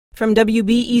From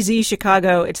WBEZ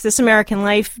Chicago, it's This American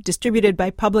Life, distributed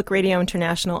by Public Radio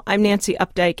International. I'm Nancy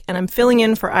Updike, and I'm filling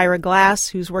in for Ira Glass,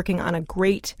 who's working on a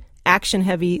great,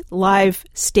 action-heavy, live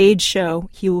stage show.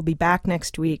 He will be back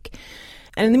next week.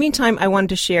 And in the meantime, I wanted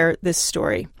to share this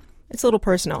story. It's a little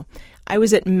personal. I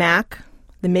was at MAC,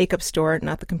 the makeup store,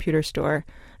 not the computer store,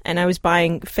 and I was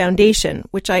buying foundation,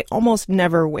 which I almost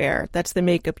never wear. That's the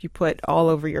makeup you put all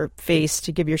over your face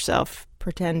to give yourself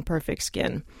pretend perfect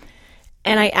skin.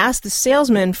 And I asked the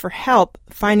salesman for help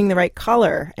finding the right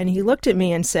color, and he looked at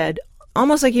me and said,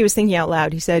 almost like he was thinking out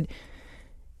loud, he said,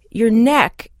 "Your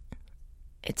neck,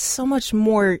 it's so much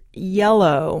more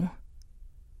yellow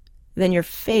than your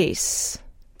face."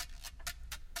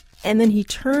 And then he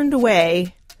turned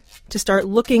away to start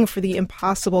looking for the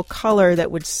impossible color that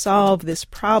would solve this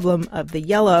problem of the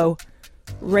yellow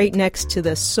right next to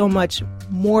the so much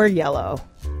more yellow.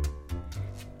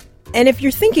 And if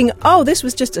you're thinking, oh, this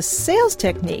was just a sales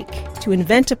technique to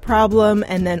invent a problem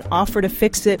and then offer to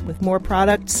fix it with more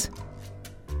products,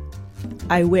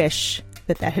 I wish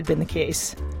that that had been the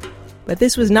case. But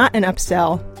this was not an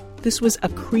upsell. This was a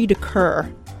cri de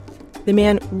coeur. The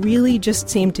man really just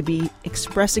seemed to be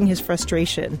expressing his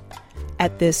frustration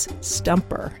at this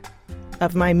stumper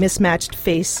of my mismatched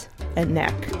face and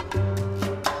neck.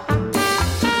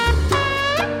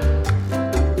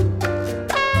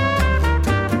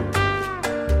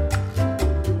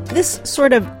 This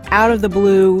sort of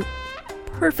out-of-the-blue,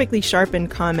 perfectly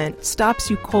sharpened comment stops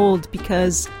you cold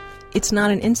because it's not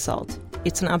an insult.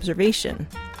 It's an observation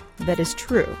that is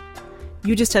true.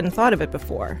 You just hadn't thought of it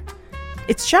before.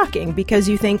 It's shocking because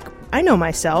you think, I know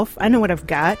myself. I know what I've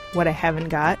got, what I haven't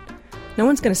got. No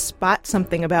one's going to spot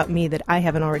something about me that I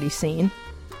haven't already seen.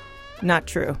 Not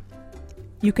true.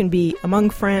 You can be among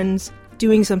friends,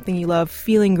 doing something you love,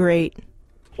 feeling great.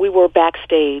 We were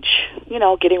backstage,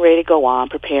 getting ready to go on,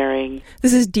 preparing.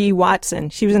 This is Dee Watson.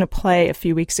 She was in a play a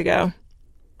few weeks ago.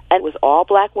 And it was all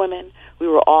black women. We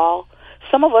were all,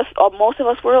 some of us, or most of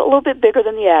us were a little bit bigger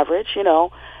than the average,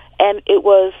 and it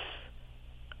was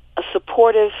a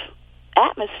supportive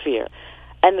atmosphere.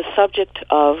 And the subject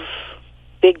of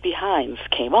big behinds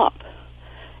came up.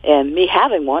 And me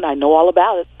having one, I know all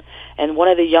about it. And one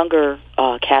of the younger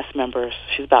cast members,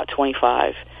 she was about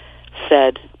 25,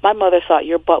 said, "My mother thought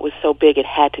your butt was so big it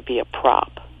had to be a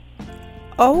prop."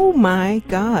 Oh my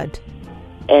God.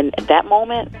 And at that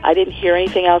moment, I didn't hear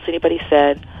anything else anybody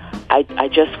said. I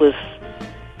just was,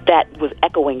 that was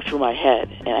echoing through my head,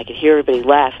 and I could hear everybody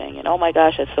laughing, and oh my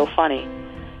gosh, that's so funny.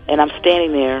 And I'm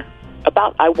standing there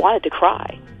I wanted to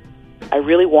cry. I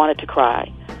really wanted to cry.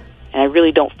 And I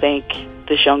really don't think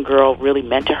this young girl really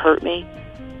meant to hurt me.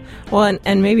 Well,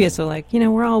 and maybe it's like,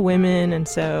 we're all women, and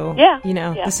so,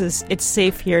 it's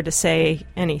safe here to say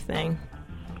anything.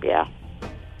 Yeah.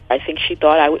 I think she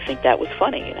thought I would think that was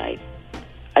funny, and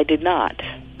I did not.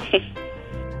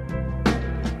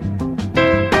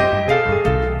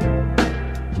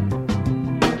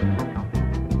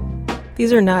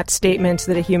 These are not statements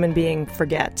that a human being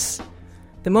forgets.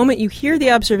 The moment you hear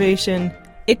the observation,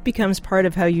 it becomes part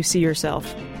of how you see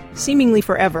yourself, seemingly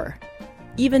forever.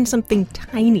 Even something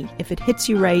tiny, if it hits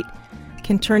you right,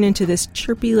 can turn into this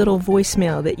chirpy little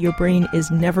voicemail that your brain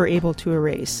is never able to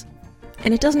erase.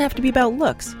 And it doesn't have to be about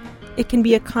looks. It can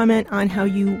be a comment on how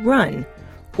you run,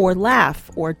 or laugh,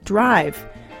 or drive,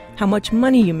 how much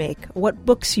money you make, what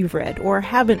books you've read or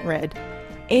haven't read,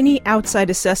 any outside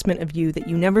assessment of you that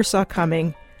you never saw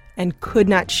coming and could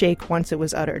not shake once it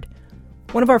was uttered.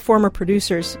 One of our former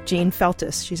producers, Jane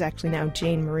Feltus, she's actually now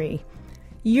Jane Marie,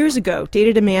 years ago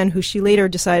dated a man who she later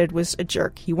decided was a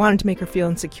jerk. He wanted to make her feel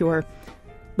insecure.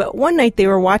 But one night they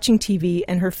were watching TV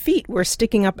and her feet were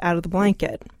sticking up out of the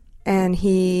blanket. And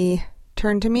he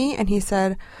turned to me and he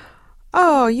said,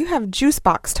 "Oh, you have juice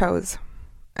box toes."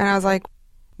 And I was like,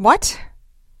 "What?"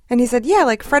 And he said, "Yeah,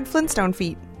 like Fred Flintstone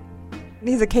feet."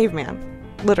 He's a caveman.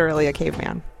 Literally a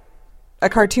caveman. A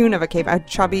cartoon of a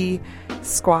chubby,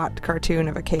 squat cartoon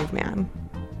of a caveman.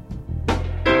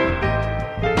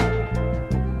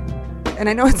 And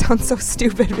I know it sounds so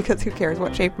stupid because who cares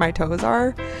what shape my toes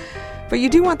are? But you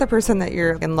do want the person that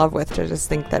you're in love with to just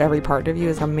think that every part of you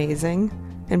is amazing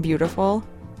and beautiful.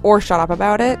 Or shut up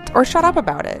about it. Or shut up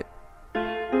about it.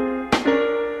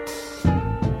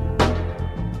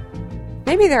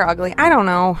 Maybe they're ugly. I don't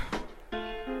know.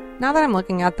 Now that I'm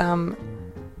looking at them,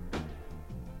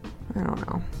 I don't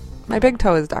know. My big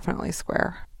toe is definitely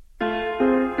square.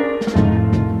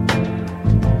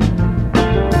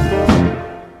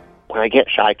 When I get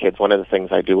shy kids, one of the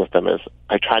things I do with them is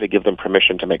I try to give them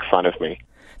permission to make fun of me.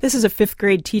 This is a 5th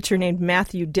grade teacher named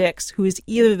Matthew Dix, who is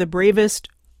either the bravest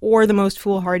or the most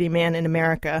foolhardy man in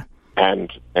America.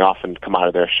 And they often come out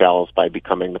of their shells by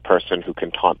becoming the person who can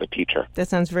taunt the teacher. That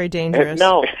sounds very dangerous.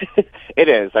 No, it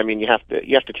is. I mean, you have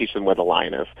to teach them where the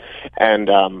line is, and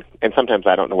sometimes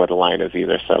I don't know where the line is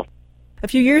either. So, a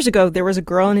few years ago, there was a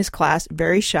girl in his class,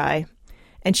 very shy,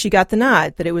 and she got the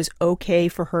nod that it was okay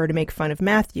for her to make fun of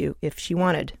Matthew if she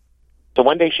wanted. So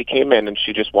one day she came in and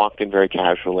she just walked in very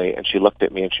casually, and she looked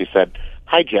at me and she said,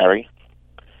 "Hi, Jerry."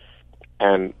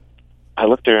 And I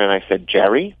looked at her and I said,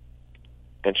 "Jerry?"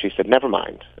 And she said, "Never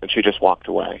mind." And she just walked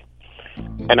away.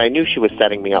 And I knew she was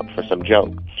setting me up for some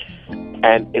joke.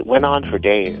 And it went on for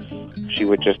days. She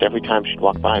would just, every time she'd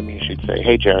walk by me, she'd say,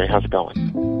 "Hey, Jerry, how's it going?"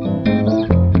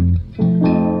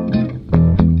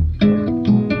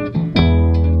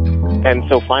 And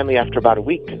so finally, after about a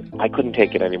week, I couldn't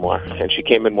take it anymore. And she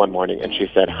came in one morning and she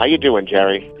said, "How you doing,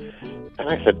 Jerry?" And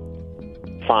I said,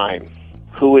 "Fine.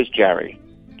 Who is Jerry?"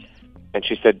 And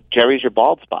she said, "Jerry's your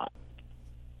bald spot."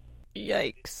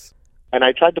 Yikes. And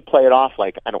I tried to play it off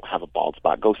like, "I don't have a bald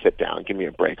spot. Go sit down. Give me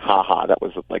a break. Ha ha." That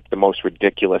was like the most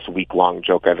ridiculous week-long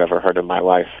joke I've ever heard in my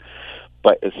life.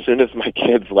 But as soon as my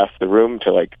kids left the room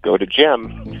to like go to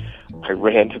gym, I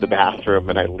ran to the bathroom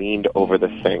and I leaned over the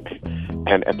sink.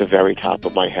 And at the very top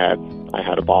of my head, I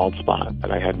had a bald spot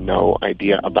that I had no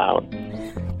idea about.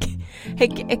 Hey,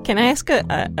 can I ask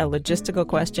a logistical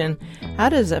question? How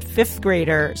does a fifth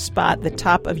grader spot the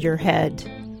top of your head?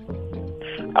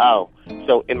 Oh,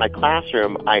 so in my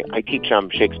classroom, I teach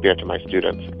Shakespeare to my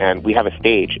students, and we have a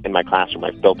stage in my classroom.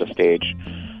 I've built a stage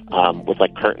with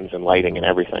like curtains and lighting and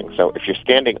everything. So if you're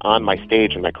standing on my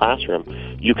stage in my classroom,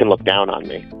 you can look down on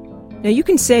me. Now, you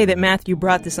can say that Matthew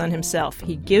brought this on himself.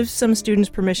 He gives some students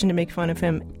permission to make fun of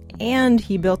him, and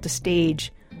he built a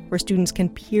stage where students can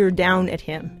peer down at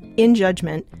him in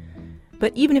judgment.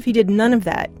 But even if he did none of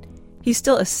that, he's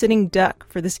still a sitting duck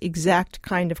for this exact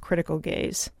kind of critical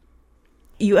gaze.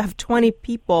 You have 20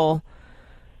 people.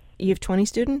 You have 20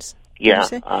 students? Yeah,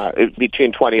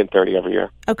 between 20 and 30 every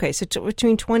year. Okay, so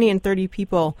between 20 and 30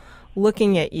 people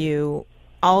looking at you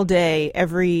all day,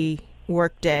 every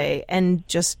work day, and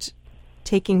just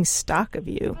taking stock of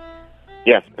you.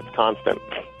 Yes, it's constant.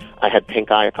 I had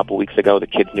pink eye a couple weeks ago. The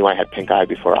kids knew I had pink eye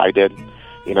before I did,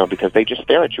 because they just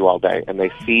stare at you all day, and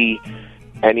they see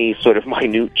any sort of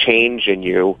minute change in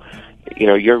you.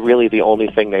 You're really the only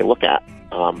thing they look at.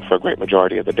 For a great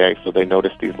majority of the day, so they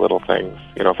notice these little things.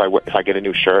 If I get a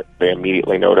new shirt, they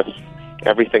immediately notice.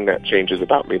 Everything that changes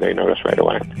about me, they notice right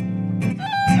away.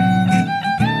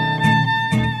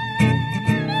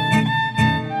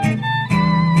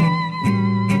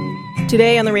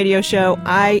 Today on the radio show,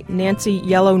 I, Nancy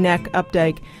Yellowneck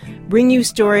Updike, bring you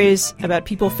stories about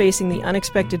people facing the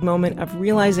unexpected moment of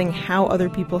realizing how other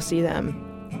people see them,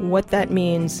 what that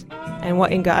means, and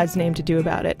what in God's name to do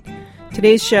about it.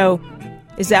 Today's show,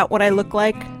 Is That What I Look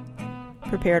Like?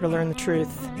 Prepare to learn the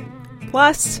truth.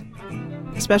 Plus,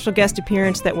 a special guest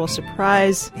appearance that will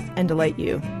surprise and delight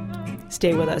you.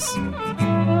 Stay with us.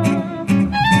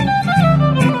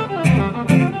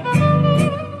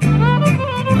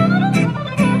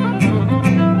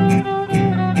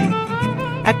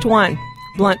 Act 1,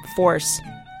 Blunt Force.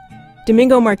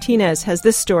 Domingo Martinez has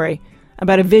this story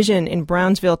about a vision in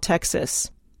Brownsville,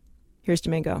 Texas. Here's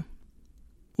Domingo.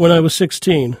 When I was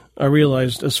 16, I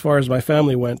realized, as far as my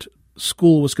family went,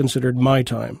 school was considered my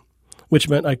time, which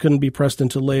meant I couldn't be pressed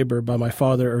into labor by my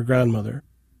father or grandmother.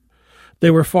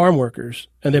 They were farm workers,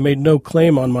 and they made no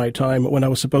claim on my time when I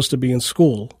was supposed to be in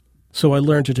school, so I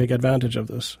learned to take advantage of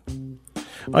this.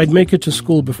 I'd make it to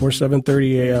school before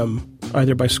 7:30 a.m.,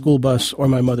 either by school bus or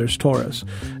my mother's Taurus,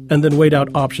 and then wait out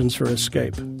options for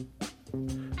escape.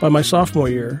 By my sophomore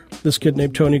year, this kid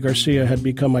named Tony Garcia had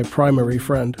become my primary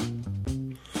friend.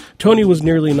 Tony was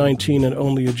nearly 19 and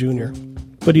only a junior,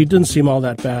 but he didn't seem all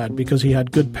that bad because he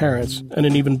had good parents and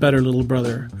an even better little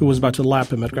brother who was about to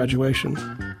lap him at graduation.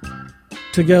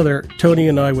 Together, Tony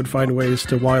and I would find ways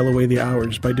to while away the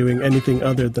hours by doing anything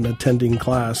other than attending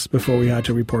class before we had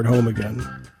to report home again.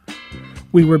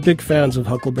 We were big fans of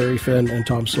Huckleberry Finn and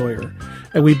Tom Sawyer,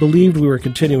 and we believed we were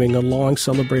continuing a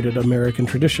long-celebrated American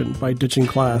tradition by ditching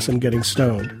class and getting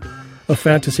stoned, a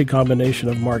fantasy combination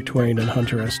of Mark Twain and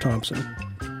Hunter S. Thompson.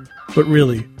 But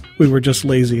really, we were just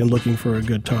lazy and looking for a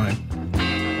good time.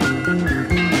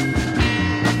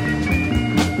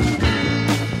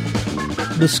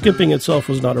 The skipping itself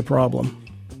was not a problem.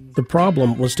 The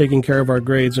problem was taking care of our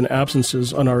grades and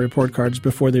absences on our report cards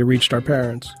before they reached our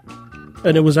parents.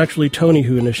 And it was actually Tony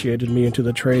who initiated me into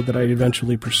the trade that I'd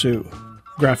eventually pursue,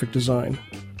 graphic design.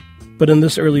 But in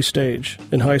this early stage,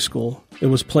 in high school, it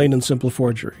was plain and simple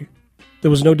forgery.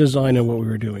 There was no design in what we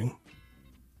were doing.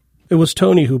 It was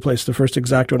Tony who placed the first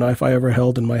X-Acto knife I ever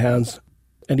held in my hands,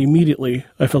 and immediately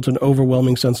I felt an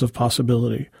overwhelming sense of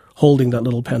possibility, holding that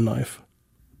little penknife.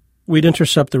 We'd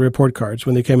intercept the report cards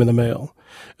when they came in the mail,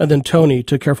 and then Tony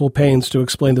took careful pains to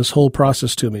explain this whole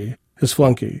process to me, his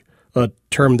flunky, a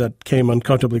term that came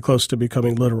uncomfortably close to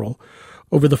becoming literal,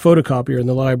 over the photocopier in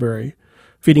the library,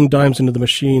 feeding dimes into the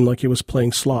machine like he was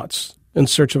playing slots, in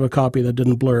search of a copy that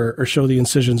didn't blur or show the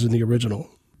incisions in the original.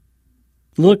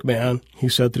 "Look, man," he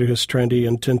said through his trendy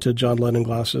and tinted John Lennon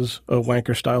glasses, a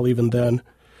wanker style even then,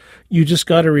 "you just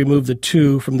got to remove the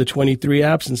 2 from the 23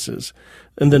 absences,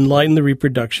 and then lighten the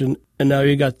reproduction, and now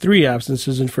you got 3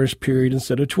 absences in first period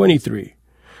instead of 23.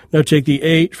 Now take the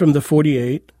 8 from the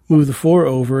 48, move the 4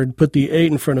 over, and put the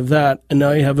 8 in front of that, and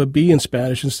now you have a B in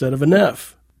Spanish instead of an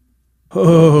F."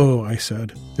 "Oh," I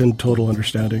said, in total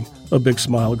understanding, a big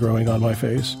smile growing on my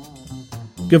face.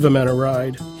 Give a man a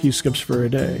ride, he skips for a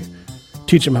day.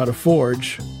 Teach him how to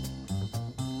forge.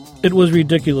 It was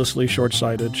ridiculously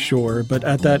short-sighted, sure, but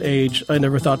at that age I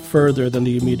never thought further than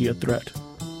the immediate threat.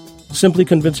 Simply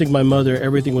convincing my mother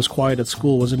everything was quiet at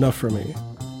school was enough for me.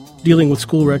 Dealing with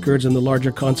school records and the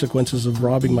larger consequences of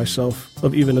robbing myself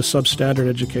of even a substandard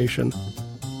education,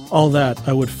 all that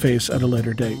I would face at a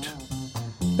later date.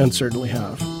 And certainly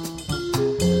have.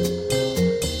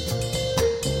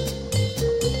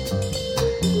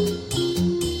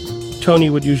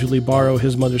 Tony would usually borrow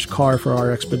his mother's car for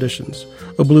our expeditions,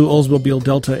 a blue Oldsmobile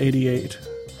Delta 88.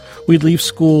 We'd leave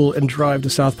school and drive to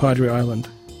South Padre Island,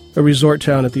 a resort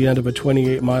town at the end of a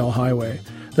 28-mile highway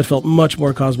that felt much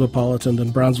more cosmopolitan than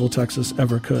Brownsville, Texas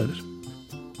ever could.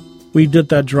 We did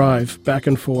that drive back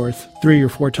and forth 3 or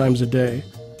 4 times a day,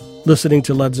 listening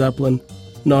to Led Zeppelin,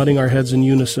 nodding our heads in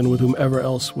unison with whomever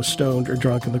else was stoned or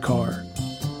drunk in the car.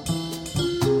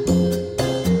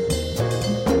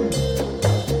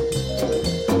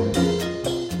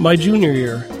 My junior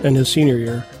year and his senior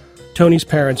year, Tony's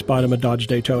parents bought him a Dodge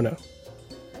Daytona.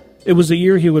 It was the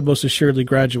year he would most assuredly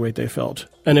graduate, they felt,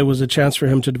 and it was a chance for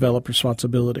him to develop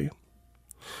responsibility.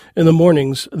 In the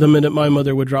mornings, the minute my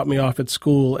mother would drop me off at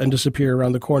school and disappear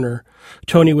around the corner,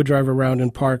 Tony would drive around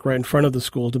and park right in front of the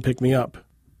school to pick me up.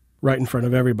 Right in front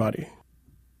of everybody.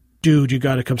 "Dude, you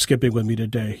gotta come skipping with me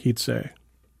today," he'd say.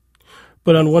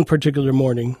 But on one particular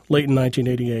morning, late in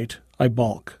 1988, I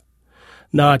balk.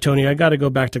 "Nah, Tony, I gotta go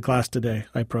back to class today,"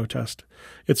 I protest.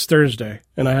 "It's Thursday,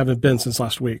 and I haven't been since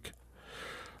last week."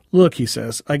 "Look," he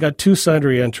says, "I got 2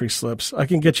 sundry entry slips. I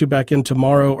can get you back in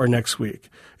tomorrow or next week.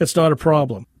 It's not a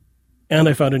problem. And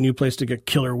I found a new place to get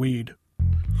killer weed."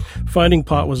 Finding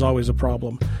pot was always a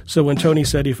problem, so when Tony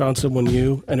said he found someone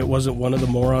new and it wasn't one of the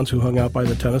morons who hung out by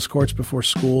the tennis courts before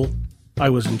school, I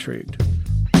was intrigued.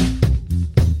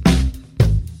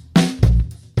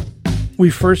 We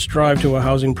first drive to a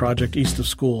housing project east of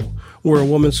school, where a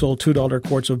woman sold $2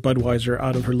 quarts of Budweiser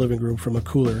out of her living room from a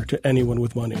cooler to anyone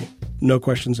with money. No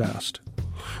questions asked.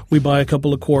 We buy a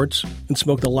couple of quarts and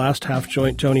smoke the last half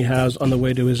joint Tony has on the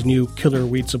way to his new killer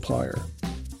weed supplier.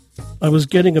 I was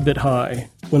getting a bit high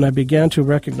when I began to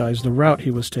recognize the route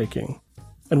he was taking,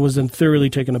 and was then thoroughly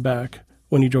taken aback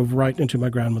when he drove right into my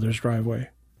grandmother's driveway.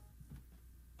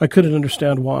 I couldn't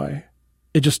understand why.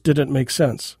 It just didn't make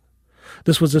sense.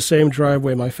 This was the same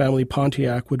driveway my family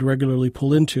Pontiac would regularly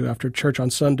pull into after church on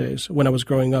Sundays when I was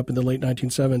growing up in the late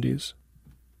 1970s.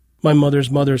 My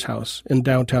mother's house in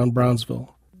downtown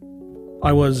Brownsville.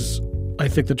 I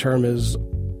think the term is,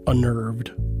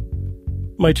 unnerved.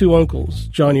 My 2 uncles,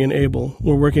 Johnny and Abel,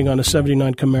 were working on a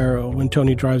 '79 Camaro when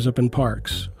Tony drives up and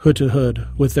parks, hood to hood,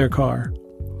 with their car.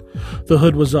 The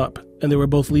hood was up, and they were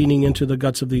both leaning into the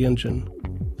guts of the engine.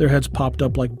 Their heads popped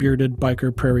up like bearded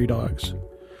biker prairie dogs.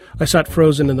 I sat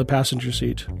frozen in the passenger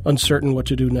seat, uncertain what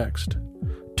to do next.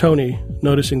 Tony,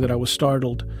 noticing that I was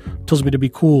startled, tells me to be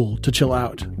cool, to chill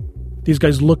out. These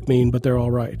guys look mean, but they're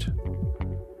all right.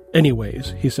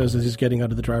 "Anyways," he says as he's getting out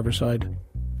of the driver's side,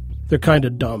 "they're kinda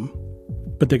dumb,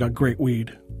 but they got great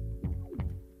weed."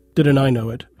 Didn't I know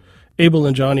it? Abel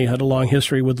and Johnny had a long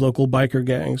history with local biker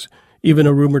gangs, even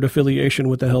a rumored affiliation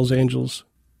with the Hells Angels.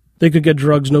 They could get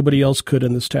drugs nobody else could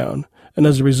in this town, and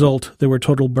as a result, they were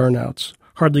total burnouts,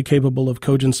 hardly capable of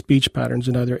cogent speech patterns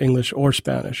in either English or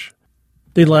Spanish.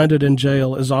 They landed in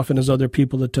jail as often as other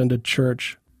people attended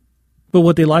church. But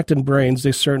what they lacked in brains,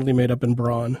 they certainly made up in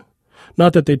brawn.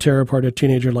 Not that they'd tear apart a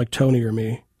teenager like Tony or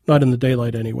me, not in the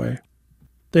daylight anyway.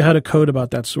 They had a code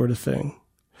about that sort of thing.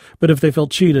 But if they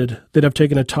felt cheated, they'd have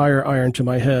taken a tire iron to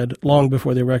my head long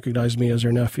before they recognized me as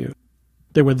their nephew.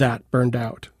 They were that burned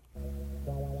out.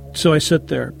 So I sit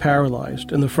there,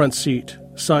 paralyzed, in the front seat,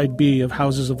 side B of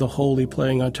Houses of the Holy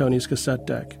playing on Tony's cassette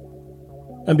deck.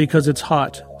 And because it's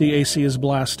hot, the AC is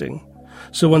blasting.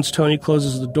 So once Tony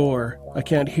closes the door, I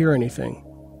can't hear anything.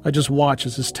 I just watch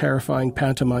as this terrifying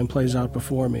pantomime plays out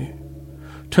before me.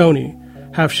 Tony,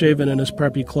 half-shaven in his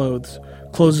preppy clothes,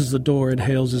 closes the door and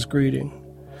hails his greeting.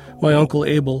 My Uncle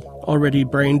Abel, already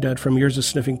brain-dead from years of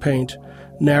sniffing paint,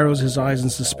 narrows his eyes in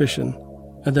suspicion,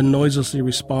 and then noiselessly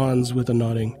responds with a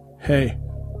nodding, "Hey."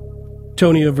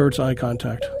 Tony averts eye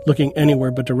contact, looking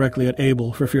anywhere but directly at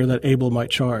Abel for fear that Abel might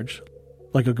charge,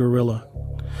 like a gorilla.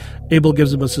 Abel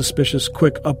gives him a suspicious,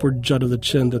 quick upward jut of the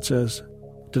chin that says,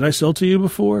 "Did I sell to you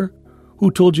before?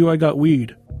 Who told you I got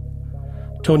weed?"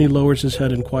 Tony lowers his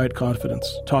head in quiet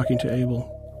confidence, talking to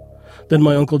Abel. Then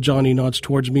my Uncle Johnny nods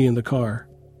towards me in the car,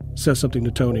 says something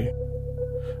to Tony.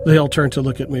 They all turn to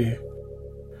look at me.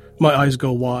 My eyes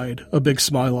go wide, a big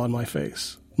smile on my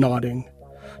face, nodding.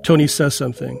 Tony says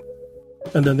something,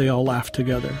 and then they all laugh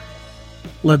together.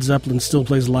 Led Zeppelin still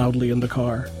plays loudly in the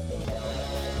car.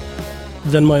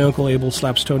 Then my Uncle Abel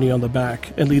slaps Tony on the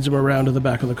back and leads him around to the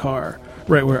back of the car,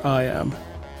 right where I am.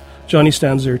 Johnny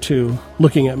stands there too,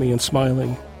 looking at me and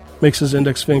smiling, makes his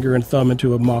index finger and thumb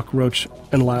into a mock roach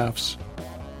and laughs.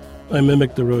 I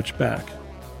mimic the roach back.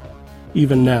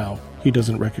 Even now, he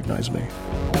doesn't recognize me.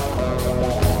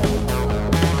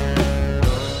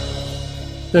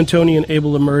 Then Tony and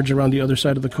Abel emerge around the other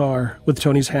side of the car, with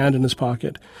Tony's hand in his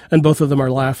pocket, and both of them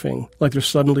are laughing, like they're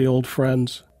suddenly old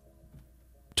friends.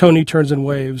 Tony turns and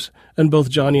waves, and both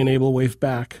Johnny and Abel wave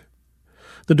back.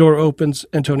 The door opens,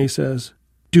 and Tony says,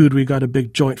 "Dude, we got a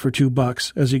big joint for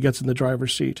 $2," as he gets in the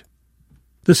driver's seat.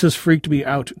 This has freaked me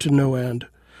out to no end.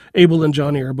 Abel and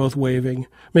Johnny are both waving,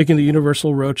 making the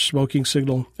universal roach smoking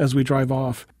signal as we drive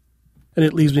off, and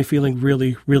it leaves me feeling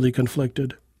really, really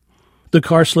conflicted. The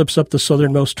car slips up the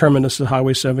southernmost terminus of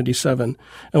Highway 77,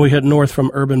 and we head north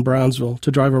from urban Brownsville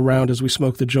to drive around as we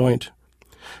smoke the joint.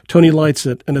 Tony lights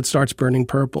it, and it starts burning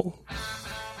purple.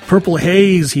 "Purple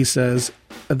haze," he says,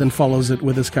 and then follows it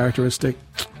with his characteristic,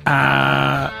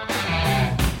 "Ah."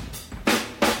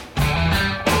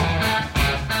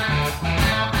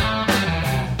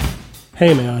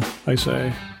 "Hey man," I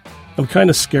say. "I'm kind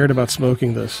of scared about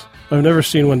smoking this. I've never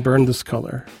seen one burn this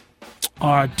color."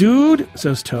 "Aw, dude,"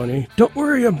 says Tony, "don't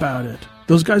worry about it.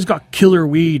 Those guys got killer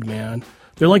weed, man.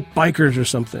 They're like bikers or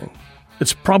something.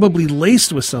 It's probably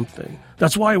laced with something.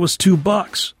 That's why it was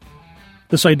 $2.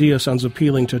 This idea sounds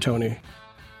appealing to Tony.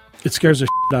 It scares the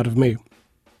shit out of me.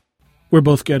 We're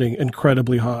both getting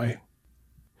incredibly high.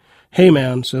 "Hey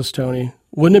man," says Tony,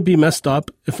 "wouldn't it be messed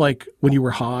up if, like, when you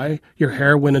were high, your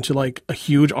hair went into, like, a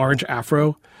huge orange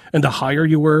afro, and the higher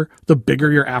you were, the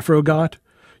bigger your afro got?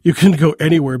 You couldn't go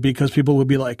anywhere because people would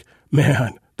be like,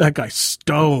 'Man, that guy's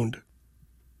stoned.'"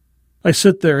 I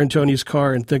sit there in Tony's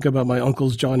car and think about my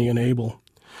uncles Johnny and Abel.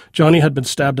 Johnny had been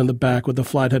stabbed in the back with a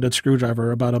flat-headed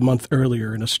screwdriver about a month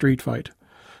earlier in a street fight.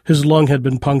 His lung had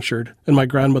been punctured, and my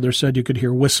grandmother said you could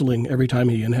hear whistling every time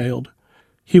he inhaled.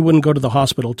 He wouldn't go to the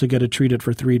hospital to get it treated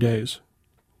for 3 days.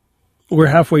 We're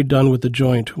halfway done with the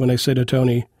joint when I say to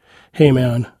Tony, "Hey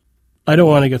man, I don't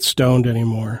want to get stoned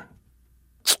anymore."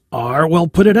 Well,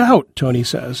 put it out," Tony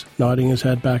says, nodding his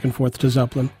head back and forth to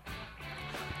Zeppelin.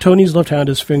 Tony's left hand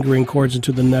is fingering chords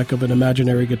into the neck of an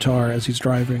imaginary guitar as he's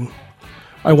driving.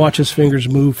 I watch his fingers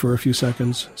move for a few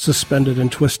seconds, suspended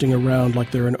and twisting around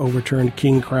like they're an overturned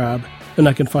king crab, and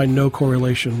I can find no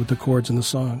correlation with the chords in the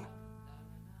song.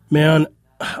 "Man,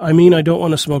 I don't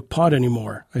want to smoke pot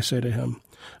anymore," I say to him.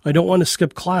 "I don't want to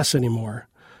skip class anymore.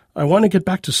 I want to get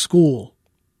back to school.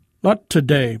 Not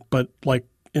today, but, like,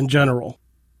 in general.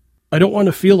 I don't want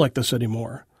to feel like this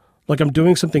anymore, like I'm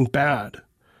doing something bad.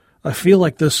 I feel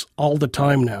like this all the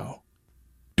time now.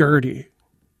 Dirty.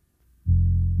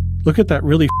 Look at that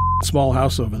really small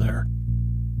house over there."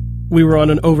 We were on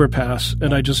an overpass,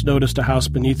 and I just noticed a house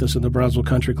beneath us in the Brownsville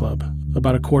Country Club,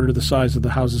 about a quarter the size of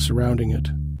the houses surrounding it.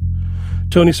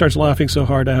 Tony starts laughing so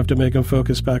hard I have to make him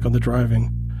focus back on the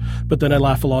driving, but then I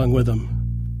laugh along with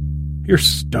him. "You're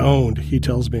stoned," he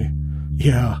tells me.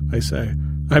 "Yeah," I say.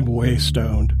 "I'm way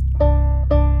stoned."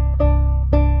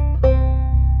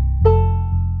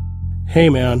 "Hey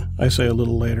man," I say a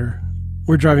little later.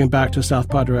 We're driving back to South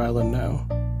Padre Island now.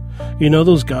 "You know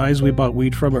those guys we bought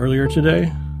weed from earlier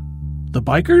today? The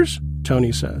bikers?"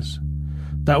 Tony says.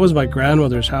 "That was my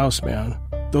grandmother's house, man.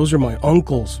 Those are my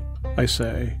uncles," I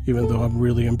say, even though I'm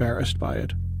really embarrassed by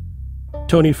it.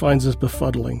 Tony finds this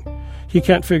befuddling. He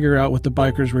can't figure out what the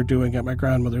bikers were doing at my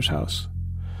grandmother's house.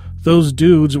 "Those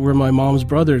dudes were my mom's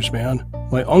brothers, man.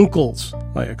 My uncles,"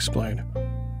 I explain.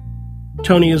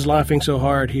 Tony is laughing so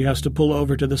hard he has to pull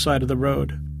over to the side of the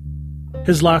road.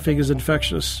 His laughing is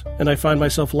infectious, and I find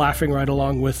myself laughing right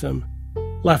along with him,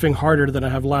 laughing harder than I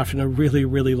have laughed in a really,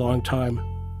 really long time.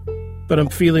 But I'm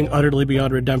feeling utterly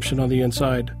beyond redemption on the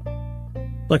inside.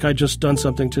 like I'd just done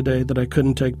something today that I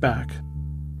couldn't take back,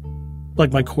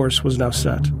 like my course was now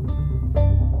set.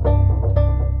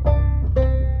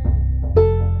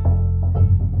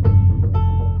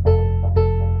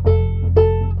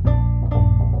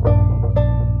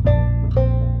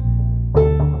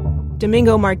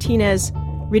 Domingo Martinez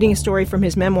reading a story from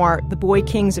his memoir, The Boy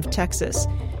Kings of Texas.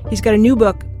 He's got a new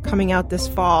book coming out this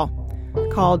fall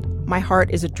called My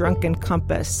Heart is a Drunken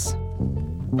Compass.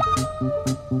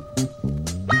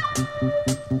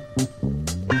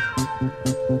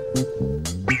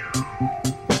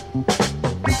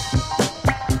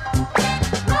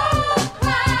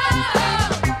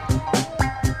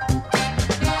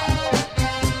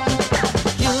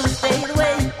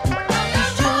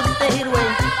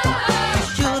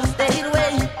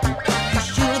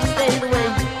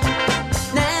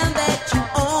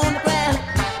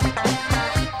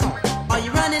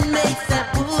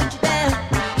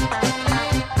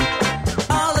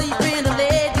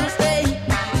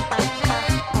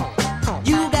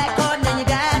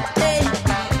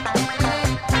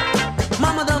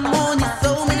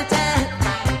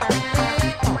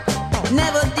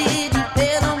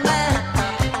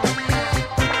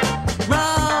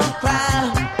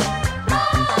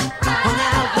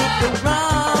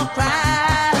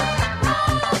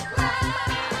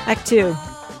 Act 2,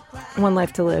 One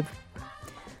Life to Live.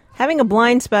 Having a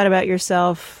blind spot about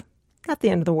yourself, not the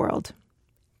end of the world.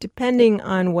 Depending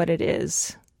on what it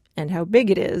is and how big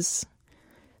it is.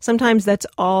 Sometimes that's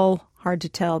all hard to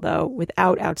tell, though,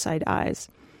 without outside eyes.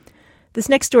 This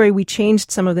next story, we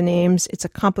changed some of the names. It's a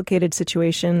complicated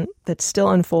situation that's still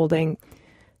unfolding.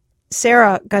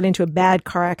 Sarah got into a bad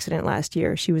car accident last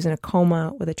year. She was in a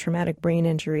coma with a traumatic brain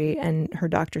injury, and her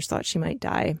doctors thought she might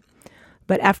die.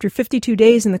 But after 52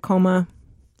 days in the coma,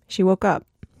 she woke up.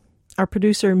 Our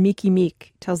producer, Miki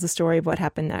Meek, tells the story of what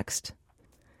happened next.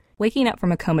 Waking up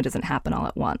from a coma doesn't happen all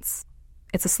at once.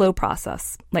 It's a slow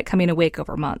process, like coming awake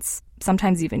over months,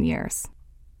 sometimes even years.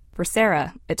 For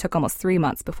Sarah, it took almost 3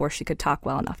 months before she could talk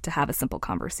well enough to have a simple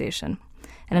conversation,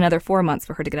 and another 4 months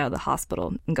for her to get out of the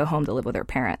hospital and go home to live with her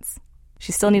parents.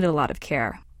 She still needed a lot of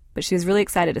care, but she was really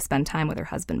excited to spend time with her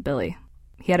husband, Billy.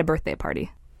 He had a birthday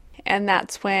party. And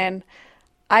that's when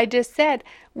I just said,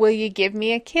 "Will you give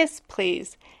me a kiss,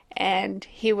 please?" And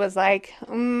he was like,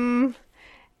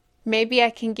 maybe I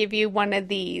can give you one of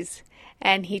these.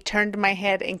 And he turned my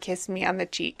head and kissed me on the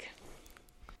cheek.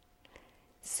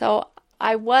 So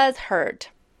I was hurt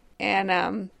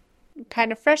and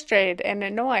kind of frustrated and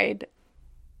annoyed.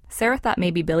 Sarah thought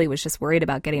maybe Billy was just worried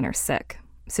about getting her sick,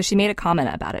 so she made a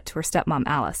comment about it to her stepmom,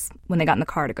 Alice, when they got in the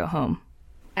car to go home.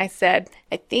 I said,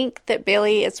 "I think that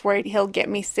Billy is worried he'll get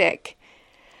me sick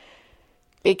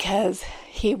because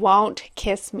he won't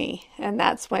kiss me." And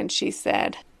that's when she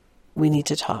said, "We need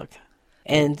to talk."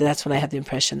 And that's when I had the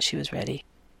impression she was ready.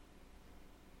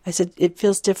 I said, "It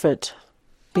feels different.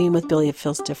 Being with Billy, it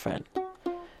feels different."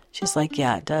 She's like,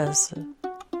 "Yeah, it does."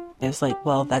 I was like,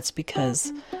 "Well, that's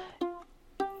because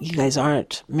you guys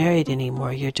aren't married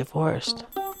anymore. You're divorced."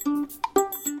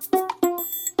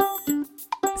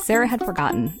 Sarah had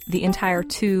forgotten the entire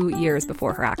 2 years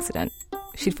before her accident.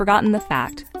 She'd forgotten the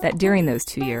fact that during those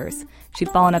 2 years, she'd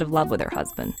fallen out of love with her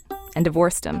husband and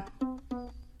divorced him.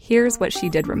 Here's what she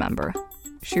did remember.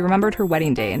 She remembered her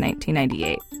wedding day in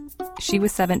 1998. She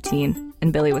was 17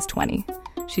 and Billy was 20.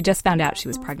 She just found out she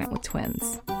was pregnant with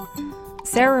twins.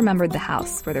 Sarah remembered the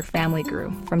house where their family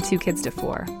grew from 2 kids to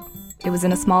 4. It was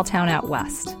in a small town out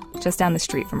west, just down the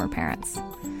street from her parents.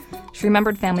 She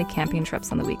remembered family camping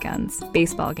trips on the weekends,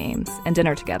 baseball games, and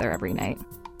dinner together every night.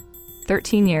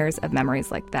 13 years of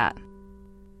memories like that.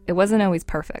 It wasn't always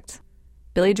perfect.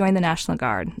 Billy joined the National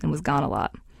Guard and was gone a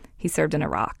lot. He served in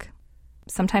Iraq.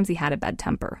 Sometimes he had a bad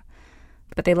temper,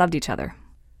 but they loved each other.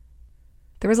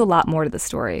 There was a lot more to the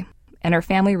story, and her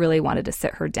family really wanted to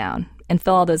sit her down and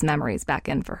fill all those memories back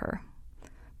in for her.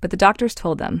 But the doctors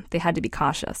told them they had to be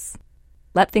cautious.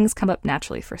 Let things come up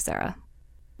naturally for Sarah.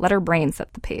 Let her brain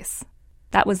set the pace.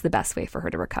 That was the best way for her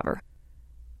to recover.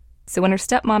 So when her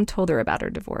stepmom told her about her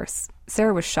divorce,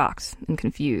 Sarah was shocked and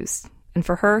confused. And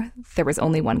for her, there was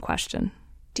only one question.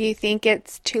 "Do you think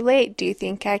it's too late? Do you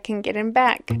think I can get him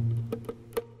back?"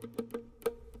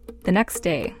 The next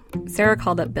day, Sarah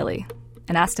called up Billy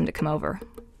and asked him to come over.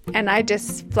 And I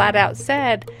just flat out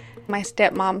said, "My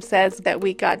stepmom says that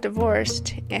we got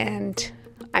divorced, and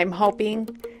I'm hoping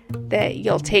that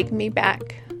you'll take me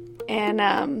back."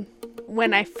 And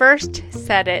when I first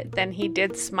said it, then he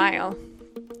did smile.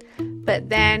 But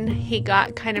then he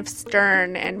got kind of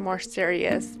stern and more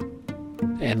serious.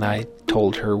 And I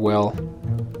told her, "Well,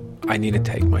 I need to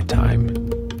take my time."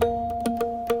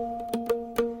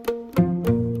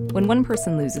 When one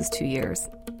person loses 2 years,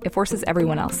 it forces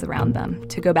everyone else around them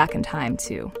to go back in time,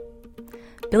 too.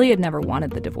 Billy had never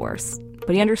wanted the divorce,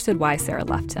 but he understood why Sarah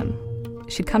left him.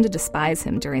 She'd come to despise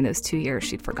him during those 2 years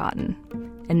she'd forgotten.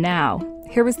 And now,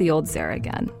 here was the old Sarah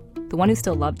again, the one who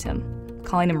still loved him,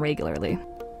 calling him regularly.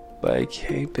 Like,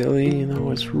 hey, Billy,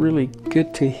 it's really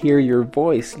good to hear your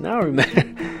voice. Now I remember.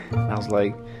 I was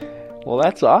like, well,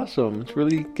 that's awesome. It's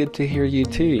really good to hear you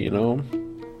too,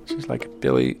 She's like,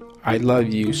 Billy, I love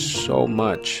you so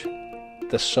much.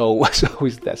 The "so" was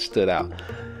always that stood out.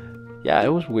 Yeah, it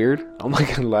was weird. I'm not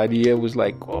gonna lie to you. It was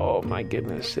like, oh my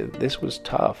goodness, this was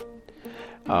tough.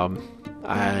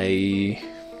 I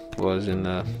was in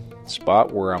a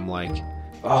spot where I'm like,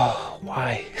 oh,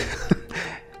 why?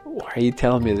 Why are you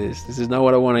telling me this? This is not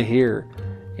what I want to hear,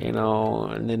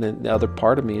 And then the other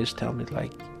part of me is telling me,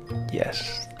 like,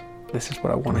 yes, this is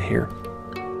what I want to hear.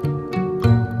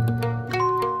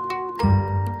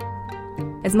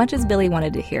 As much as Billy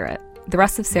wanted to hear it, the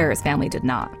rest of Sarah's family did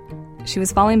not. She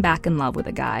was falling back in love with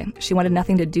a guy she wanted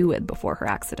nothing to do with before her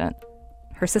accident.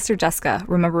 Her sister Jessica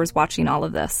remembers watching all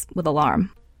of this with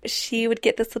alarm. She would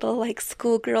get this little,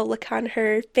 schoolgirl look on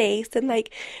her face and,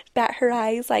 bat her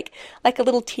eyes like a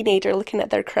little teenager looking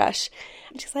at their crush.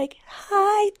 And she's like,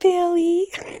 hi, Billy.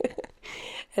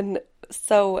 And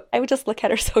so I would just look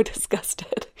at her so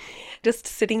disgusted, just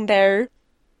sitting there,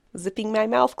 zipping my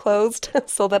mouth closed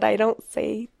so that I don't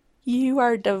say, you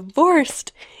are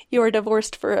divorced. You are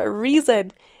divorced for a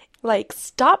reason.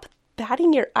 Stop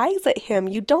batting your eyes at him.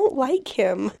 You don't like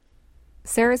him.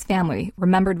 Sarah's family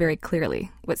remembered very clearly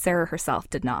what Sarah herself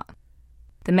did not.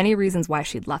 The many reasons why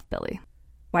she'd left Billy.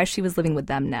 Why she was living with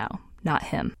them now, not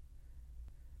him.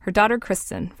 Her daughter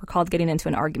Kristen recalled getting into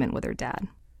an argument with her dad.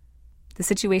 The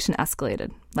situation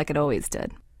escalated, like it always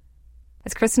did.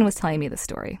 As Kristen was telling me the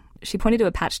story, she pointed to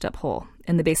a patched-up hole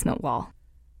in the basement wall.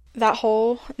 That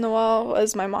hole in the wall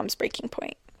was my mom's breaking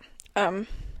point.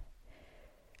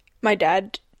 My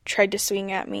dad tried to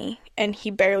swing at me, and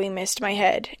he barely missed my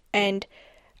head. And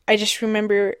I just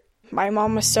remember my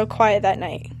mom was so quiet that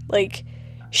night.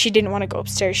 She didn't want to go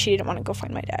upstairs. She didn't want to go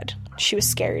find my dad. She was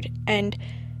scared. And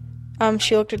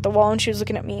she looked at the wall, and she was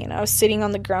looking at me, and I was sitting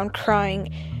on the ground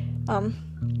crying.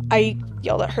 I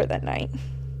yelled at her that night.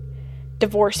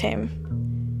 Divorce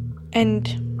him.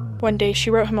 And one day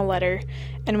she wrote him a letter,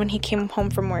 and when he came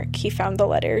home from work, he found the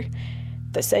letter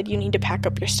that said, you need to pack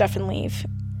up your stuff and leave.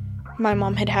 My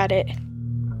mom had it.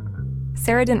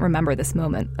 Sarah didn't remember this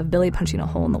moment of Billy punching a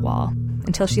hole in the wall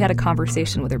until she had a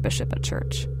conversation with her bishop at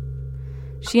church.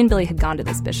 She and Billy had gone to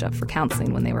this bishop for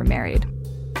counseling when they were married.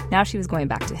 Now she was going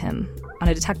back to him on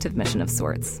a detective mission of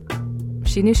sorts.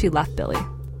 She knew she left Billy,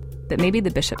 but maybe the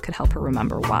bishop could help her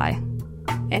remember why.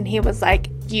 And he was like,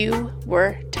 you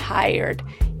were tired.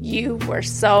 You were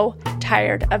so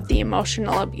tired of the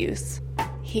emotional abuse.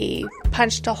 He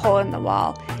punched a hole in the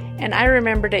wall, and I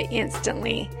remembered it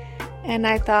instantly. And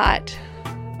I thought,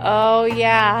 oh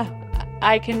yeah,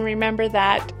 I can remember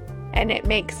that. And it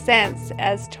makes sense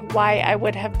as to why I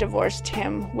would have divorced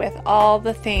him with all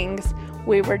the things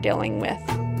we were dealing with.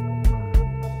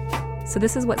 So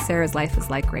this is what Sarah's life is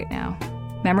like right now.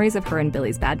 Memories of her and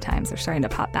Billy's bad times are starting to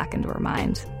pop back into her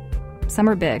mind. Some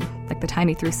are big, like the time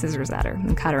he threw scissors at her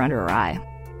and cut her under her eye.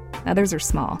 Others are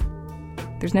small.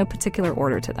 There's no particular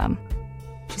order to them.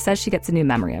 She says she gets a new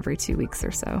memory every 2 weeks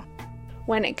or so.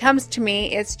 When it comes to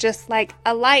me, it's just like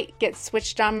a light gets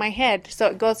switched on my head. So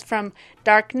it goes from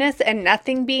darkness and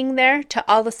nothing being there to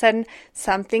all of a sudden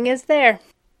something is there.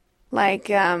 Like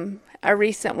a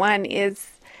recent one is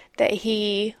that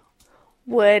he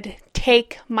would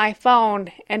take my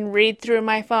phone and read through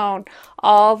my phone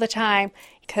all the time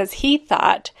because he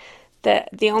thought that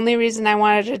the only reason I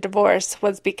wanted a divorce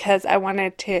was because I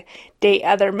wanted to date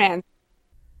other men.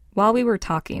 While we were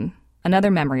talking, another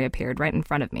memory appeared right in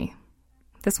front of me.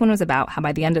 This one was about how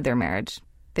by the end of their marriage,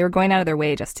 they were going out of their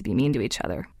way just to be mean to each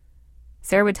other.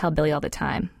 Sarah would tell Billy all the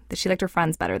time that she liked her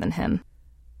friends better than him.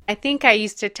 I think I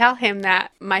used to tell him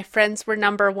that my friends were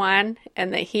number one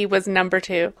and that he was number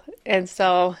two. And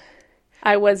so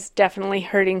I was definitely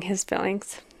hurting his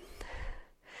feelings.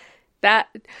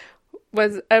 That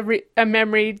was a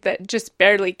memory that just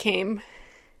barely came.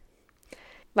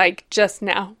 Like just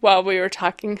now while we were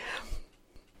talking.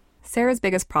 Sarah's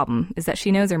biggest problem is that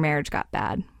she knows her marriage got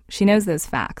bad. She knows those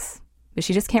facts, but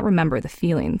she just can't remember the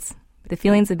feelings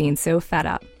of being so fed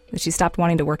up that she stopped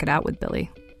wanting to work it out with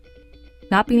Billy.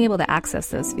 Not being able to access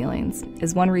those feelings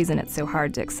is one reason it's so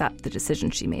hard to accept the decision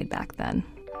she made back then.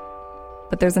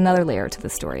 But there's another layer to the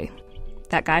story.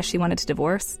 That guy she wanted to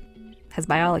divorce has,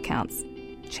 by all accounts,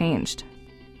 changed.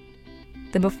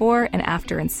 The before and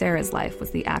after in Sarah's life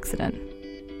was the accident.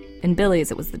 In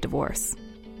Billy's, it was the divorce.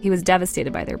 He was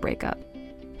devastated by their breakup.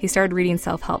 He started reading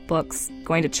self-help books,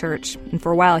 going to church, and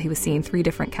for a while he was seeing 3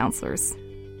 different counselors.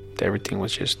 Everything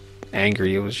was just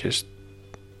angry. I was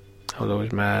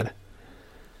always mad.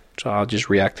 So I'll just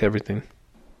react to everything.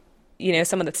 You know,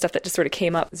 some of the stuff that just sort of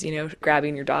came up was,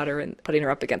 grabbing your daughter and putting her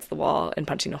up against the wall and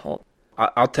punching a hole.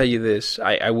 I'll tell you this.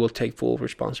 I will take full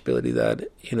responsibility that,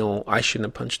 I shouldn't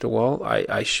have punched the wall.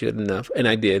 I shouldn't have. And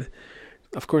I did.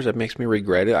 Of course, that makes me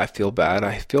regret it. I feel bad.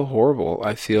 I feel horrible.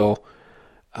 I feel...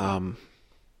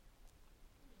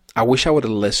 I wish I would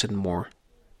have listened more.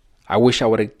 I wish I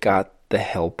would have got the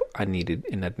help I needed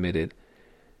and admitted.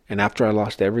 And after I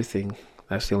lost everything,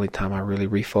 that's the only time I really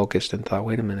refocused and thought,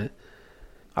 wait a minute.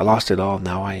 I lost it all.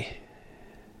 Now I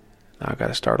got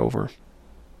to start over.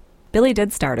 Billy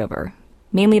did start over,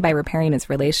 mainly by repairing his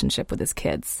relationship with his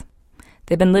kids.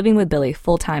 They've been living with Billy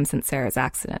full-time since Sarah's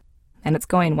accident, and it's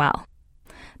going well.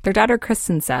 Their daughter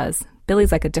Kristen says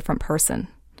Billy's like a different person.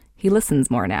 He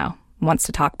listens more now, and wants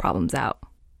to talk problems out.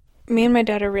 Me and my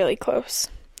dad are really close.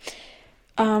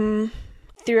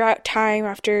 Throughout time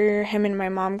after him and my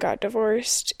mom got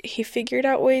divorced, he figured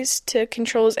out ways to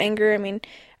control his anger. I mean,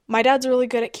 my dad's really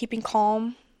good at keeping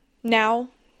calm now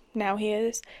he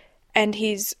is, and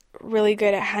he's really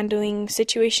good at handling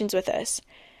situations with us.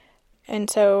 And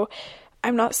so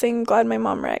I'm not saying I'm glad my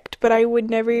mom wrecked, but I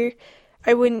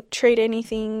wouldn't trade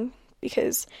anything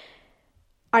because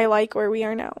I like where we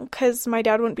are now, because my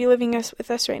dad wouldn't be living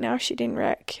with us right now if she didn't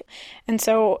wreck. And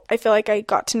so I feel like I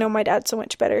got to know my dad so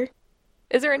much better.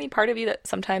 Is there any part of you that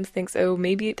sometimes thinks, oh,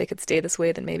 maybe if they could stay this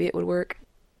way, then maybe it would work?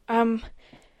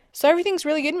 So everything's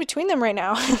really good in between them right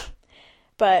now.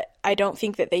 But I don't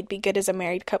think that they'd be good as a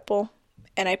married couple.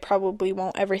 And I probably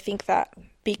won't ever think that,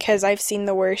 because I've seen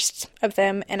the worst of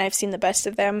them and I've seen the best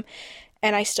of them.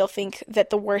 And I still think that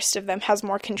the worst of them has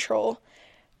more control.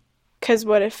 Because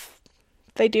what if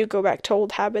they do go back to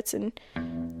old habits and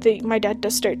my dad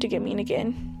does start to get mean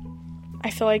again?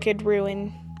 I feel like it'd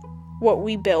ruin what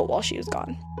we built while she was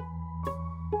gone.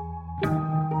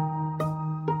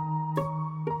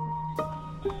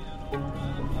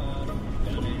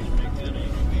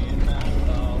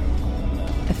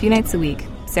 A few nights a week,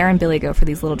 Sarah and Billy go for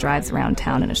these little drives around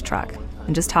town in his truck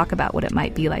and just talk about what it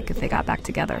might be like if they got back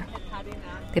together.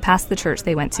 They pass the church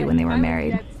they went to when they were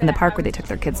married and the park where they took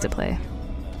their kids to play.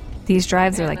 These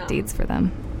drives are like dates for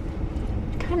them.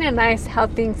 Kind of nice how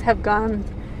things have gone.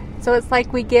 So it's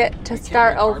like we get to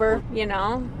start over,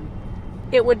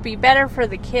 It would be better for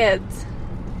the kids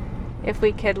if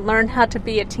we could learn how to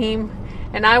be a team.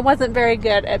 And I wasn't very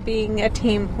good at being a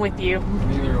team with you.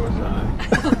 Neither was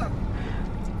I.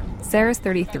 Sarah's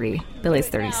 33, Billy's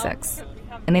 36.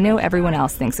 And they know everyone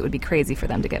else thinks it would be crazy for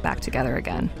them to get back together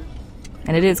again.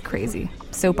 And it is crazy.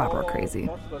 Soap opera crazy.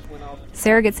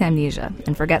 Sarah gets amnesia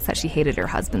and forgets that she hated her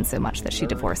husband so much that she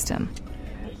divorced him.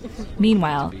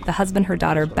 Meanwhile, the husband her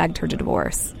daughter begged her to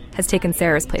divorce has taken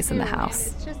Sarah's place in the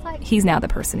house. He's now the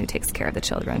person who takes care of the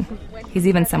children. He's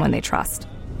even someone they trust.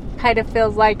 Kind of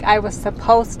feels like I was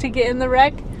supposed to get in the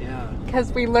wreck,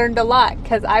 because we learned a lot.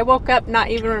 Because I woke up not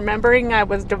even remembering I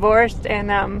was divorced,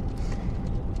 and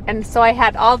so I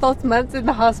had all those months in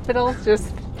the hospital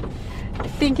just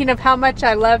thinking of how much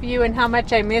I love you and how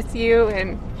much I miss you.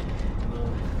 And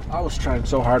I was trying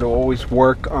so hard to always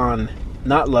work on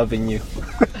not loving you.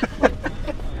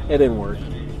 It didn't work.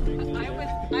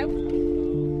 I was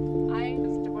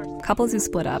divorced. Couples who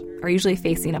split up are usually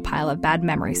facing a pile of bad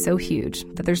memories so huge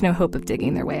that there's no hope of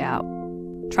digging their way out.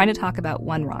 Trying to talk about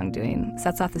one wrongdoing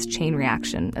sets off this chain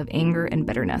reaction of anger and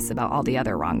bitterness about all the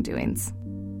other wrongdoings.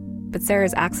 But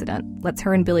Sarah's accident lets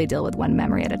her and Billy deal with one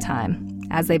memory at a time,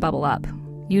 as they bubble up,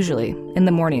 usually in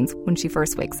the mornings when she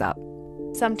first wakes up.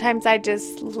 Sometimes I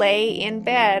just lay in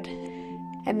bed,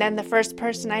 and then the first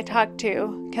person I talk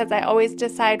to, because I always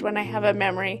decide when I have a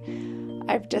memory,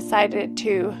 I've decided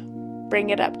to bring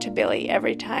it up to Billy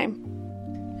every time.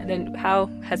 And then how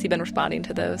has he been responding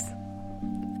to those?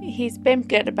 He's been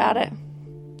good about it.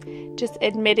 Just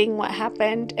admitting what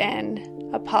happened and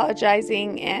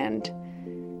apologizing and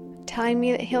telling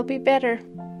me that he'll be better.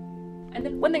 And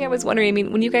then one thing I was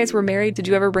wondering, when you guys were married, did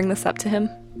you ever bring this up to him?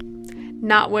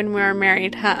 Not when we were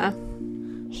married,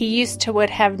 He would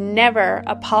have never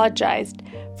apologized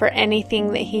for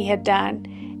anything that he had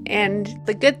done. And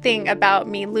the good thing about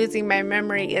me losing my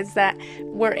memory is that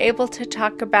we're able to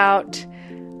talk about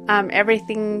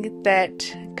everything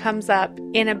that comes up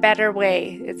in a better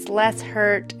way. It's less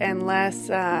hurt and less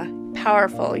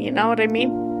powerful, you know what I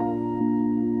mean?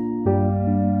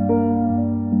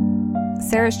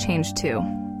 Sarah's changed too.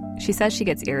 She says she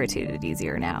gets irritated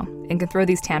easier now and can throw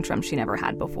these tantrums she never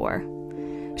had before.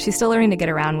 She's still learning to get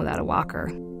around without a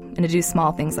walker, and to do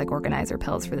small things like organize her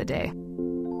pills for the day.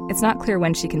 It's not clear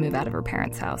when she can move out of her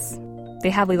parents' house. They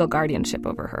have legal guardianship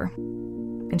over her.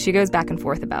 And she goes back and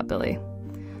forth about Billy.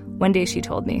 One day she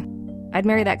told me, "I'd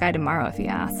marry that guy tomorrow if he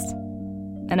asked."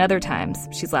 And other times,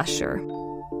 she's less sure.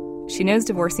 She knows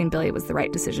divorcing Billy was the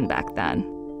right decision back then.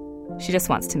 She just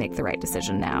wants to make the right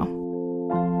decision now.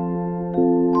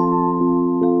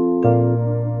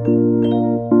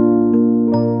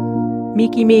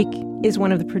 Miki Meek is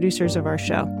one of the producers of our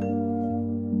show.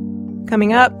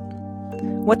 Coming up,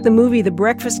 what the movie The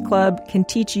Breakfast Club can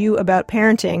teach you about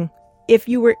parenting if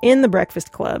you were in The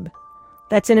Breakfast Club.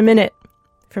 That's in a minute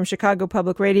from Chicago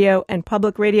Public Radio and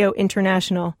Public Radio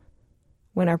International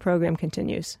when our program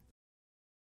continues.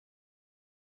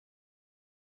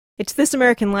 It's This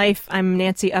American Life. I'm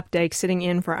Nancy Updike, sitting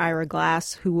in for Ira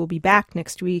Glass, who will be back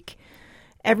next week.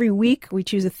 Every week, we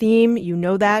choose a theme, you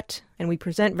know that, and we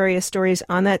present various stories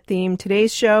on that theme.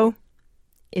 Today's show,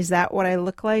 Is That What I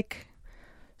Look Like?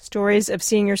 Stories of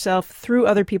seeing yourself through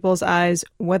other people's eyes,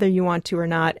 whether you want to or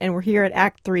not. And we're here at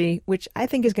Act 3, which I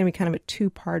think is going to be kind of a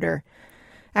two-parter.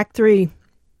 Act 3.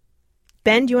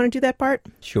 Ben, do you want to do that part?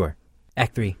 Sure.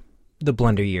 Act 3, the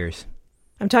blunder years.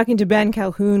 I'm talking to Ben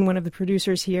Calhoun, one of the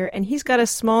producers here, and he's got a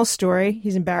small story.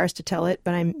 He's embarrassed to tell it,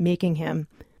 but I'm making him.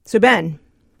 So, Ben.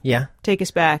 Yeah? Take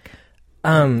us back.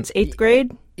 It's 8th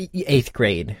grade? 8th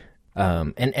grade.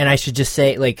 And I should just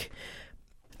say, like,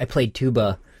 I played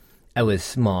tuba. I was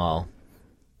small.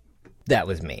 That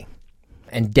was me.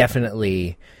 And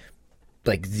definitely,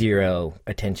 like, zero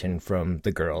attention from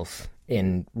the girls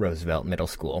in Roosevelt Middle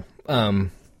School. I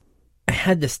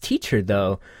had this teacher,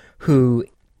 though, who,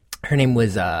 her name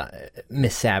was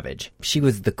Miss Savage. She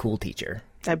was the cool teacher.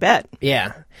 I bet.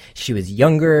 Yeah. She was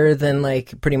younger than,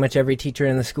 like, pretty much every teacher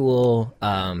in the school.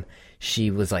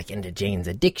 She was, like, into Jane's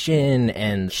Addiction,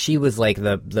 and she was, like,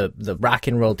 the rock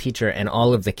and roll teacher, and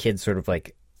all of the kids sort of,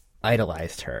 like,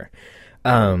 idolized her.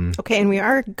 Okay, and we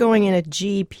are going in a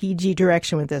GPG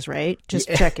direction with this, right? Just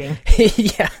checking.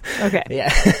 Yeah. Okay.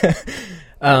 Yeah.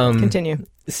 Continue.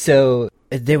 So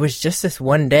there was just this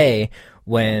one day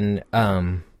when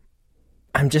I'm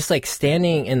just like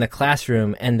standing in the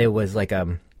classroom, and there was like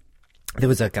a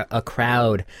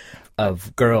crowd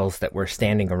of girls that were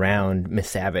standing around Miss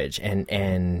Savage,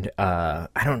 and I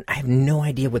have no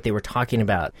idea what they were talking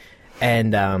about,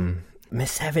 and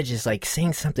Miss Savage is like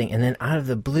saying something, and then out of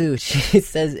the blue she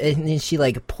says, and then she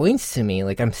like points to me,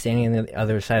 like I'm standing on the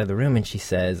other side of the room, and she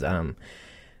says,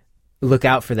 "Look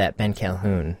out for that Ben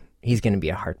Calhoun. He's going to be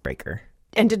a heartbreaker."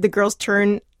 And did the girls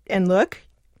turn and look?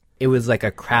 It was like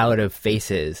a crowd of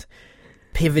faces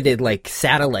pivoted like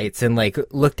satellites and like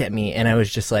looked at me, and I was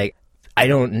just like, I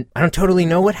don't totally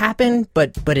know what happened,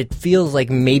 but it feels like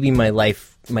maybe my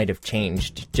life might have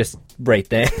changed just right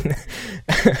then.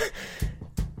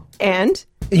 And?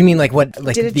 You mean like what?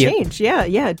 Like did it change?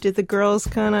 Yeah. Did the girls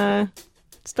kind of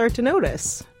start to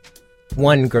notice?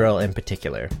 One girl in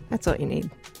particular. That's all you need.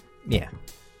 Yeah.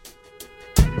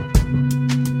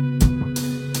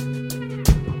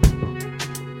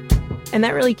 And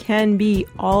that really can be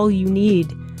all you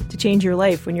need to change your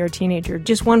life when you're a teenager.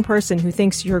 Just one person who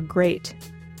thinks you're great.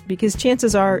 Because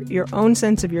chances are your own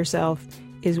sense of yourself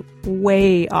is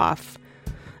way off.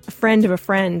 A friend of a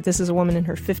friend, this is a woman in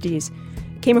her 50s,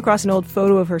 came across an old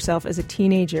photo of herself as a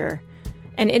teenager.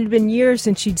 And it had been years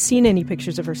since she'd seen any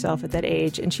pictures of herself at that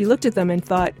age. And she looked at them and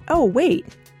thought, oh, wait,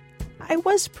 I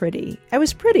was pretty.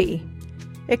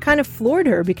 It kind of floored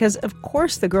her because, of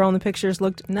course, the girl in the pictures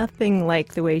looked nothing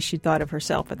like the way she thought of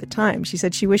herself at the time. She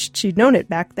said she wished she'd known it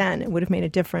back then. It would have made a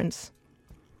difference.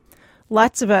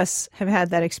 Lots of us have had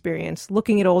that experience,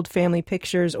 looking at old family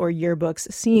pictures or yearbooks,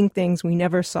 seeing things we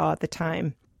never saw at the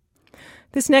time.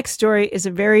 This next story is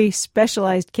a very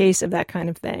specialized case of that kind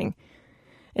of thing.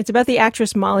 It's about the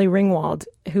actress Molly Ringwald,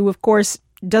 who, of course,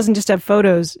 doesn't just have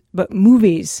photos, but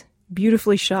movies,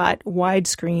 beautifully shot,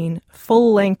 widescreen,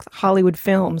 full-length Hollywood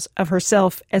films of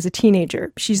herself as a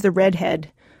teenager. She's the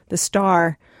redhead, the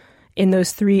star, in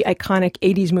those 3 iconic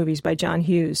 80s movies by John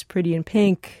Hughes, Pretty in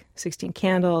Pink, 16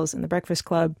 Candles, and The Breakfast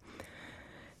Club.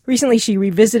 Recently, she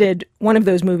revisited one of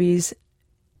those movies,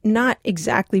 not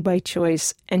exactly by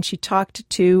choice, and she talked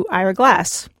to Ira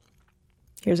Glass.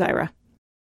 Here's Ira.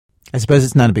 I suppose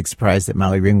it's not a big surprise that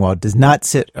Molly Ringwald does not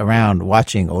sit around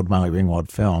watching old Molly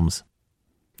Ringwald films.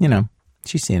 You know,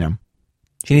 she's seen them.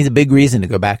 She needs a big reason to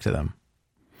go back to them.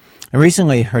 And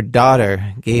recently, her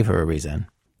daughter gave her a reason.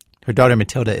 Her daughter,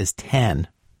 Matilda, is 10.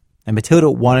 And Matilda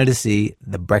wanted to see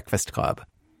The Breakfast Club.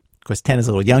 Of course, 10 is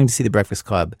a little young to see The Breakfast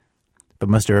Club, but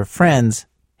most of her friends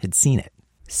had seen it.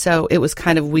 So it was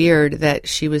kind of weird that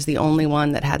she was the only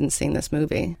one that hadn't seen this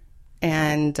movie.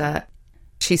 And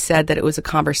she she said that it was a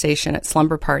conversation at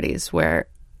slumber parties where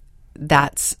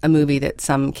that's a movie that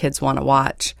some kids want to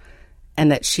watch,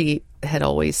 and that she had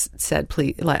always said,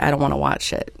 please, like, I don't want to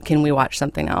watch it. Can we watch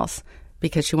something else?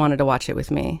 Because she wanted to watch it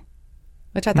with me,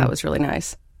 which I thought was really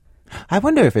nice. I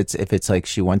wonder if it's like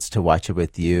she wants to watch it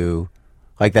with you.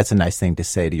 Like, that's a nice thing to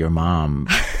say to your mom.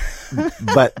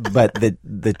 but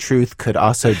the truth could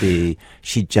also be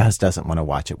she just doesn't want to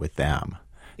watch it with them.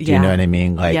 Do you know what I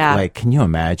mean? Like, can you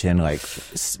imagine like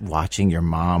watching your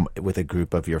mom with a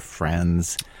group of your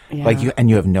friends? Yeah. Like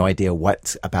you have no idea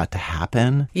what's about to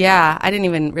happen. Yeah, I didn't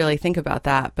even really think about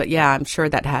that, but yeah, I'm sure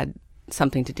that had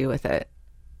something to do with it.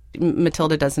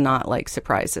 Matilda does not like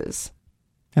surprises.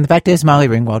 And the fact is, Molly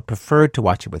Ringwald preferred to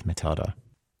watch it with Matilda.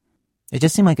 It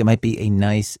just seemed like it might be a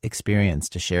nice experience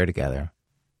to share together.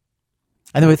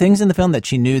 And there were things in the film that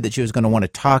she knew that she was going to want to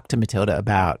talk to Matilda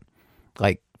about.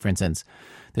 Like, for instance,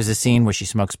 there's a scene where she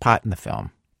smokes pot in the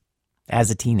film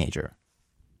as a teenager.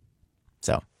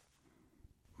 So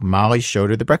Molly showed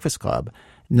her The Breakfast Club.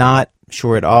 Not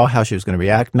sure at all how she was going to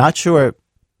react. Not sure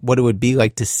what it would be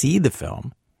like to see the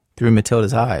film through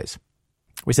Matilda's eyes.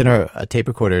 We sent her a tape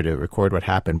recorder to record what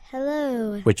happened.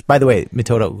 Hello. Which, by the way,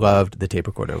 Matilda loved the tape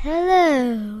recorder.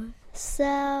 Hello.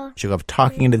 So... She loved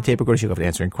talking into the tape recorder. She loved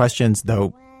answering questions,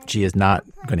 though she is not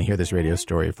going to hear this radio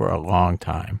story for a long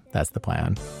time. That's the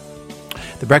plan.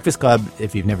 The Breakfast Club,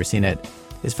 if you've never seen it,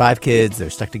 is 5 kids.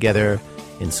 They're stuck together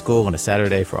in school on a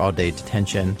Saturday for all-day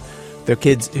detention. They're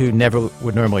kids who never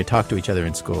would normally talk to each other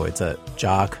in school. It's a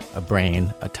jock, a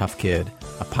brain, a tough kid,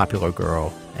 a popular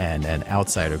girl, and an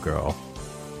outsider girl.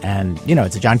 And, you know,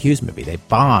 it's a John Hughes movie. They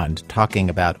bond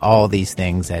talking about all these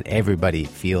things that everybody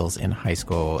feels in high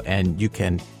school, and you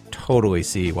can totally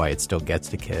see why it still gets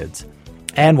to kids,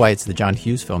 and why it's the John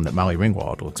Hughes film that Molly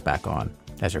Ringwald looks back on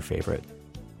as her favorite.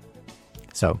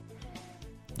 So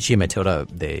she and Matilda,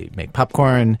 they make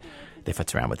popcorn, they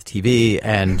futz around with the TV,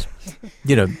 and,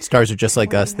 you know, stars are just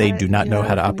like us. They do not know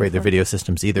how to operate their video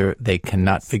systems either. They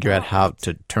cannot figure out how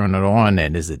to turn it on,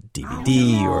 and is it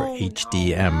DVD or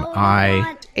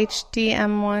HDMI?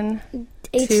 HDM1?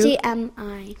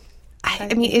 HDMI.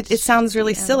 I mean, it sounds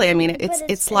really silly. I mean,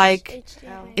 it's like,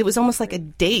 it was almost like a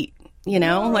date, you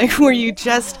know, like where you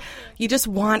just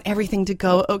want everything to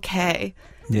go okay.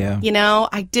 Yeah. You know,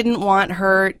 I didn't want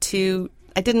her to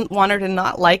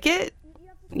not like it.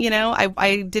 You know,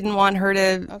 I didn't want her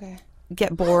to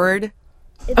get bored.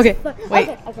 Wait. Okay.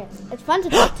 It's fun to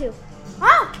talk to.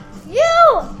 Ah,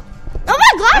 you! Oh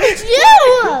my God, it's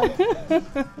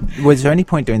you! Was there any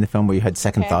point during the film where you had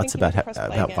second thoughts about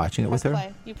watching it with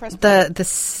her? The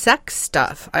sex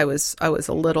stuff, I was a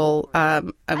little, I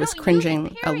was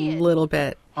cringing a little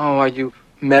bit. Oh, are you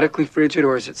medically frigid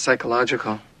or is it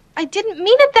psychological? I didn't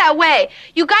mean it that way.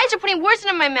 You guys are putting words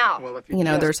into my mouth. Well, you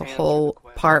know, there's a whole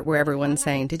part where everyone's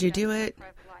saying, did you do it?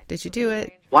 Did you do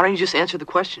it? Why don't you just answer the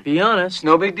question? Be honest.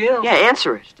 No big deal. Yeah,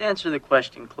 answer it. Just answer the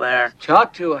question, Claire.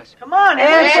 Talk to us. Come on,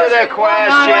 answer the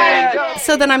question.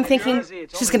 So then I'm thinking,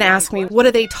 she's going to ask me, what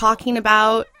are they talking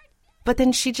about? But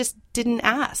then she just didn't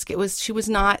ask. She was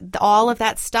not, all of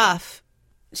that stuff,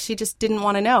 she just didn't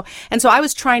want to know. And so I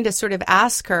was trying to sort of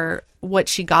ask her what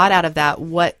she got out of that,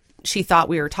 what she thought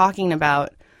we were talking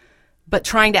about, but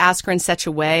trying to ask her in such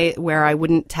a way where I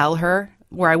wouldn't tell her,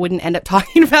 where I wouldn't end up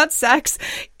talking about sex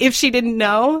if she didn't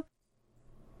know.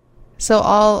 So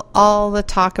all the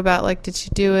talk about, like, did she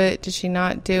do it? Did she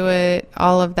not do it?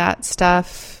 All of that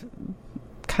stuff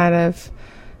kind of...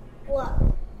 What?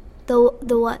 The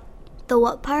what? The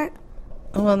what part?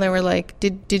 Well, they were like,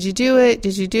 did you do it?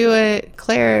 Did you do it?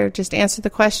 Claire, just answer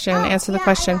the question. Answer the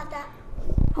question.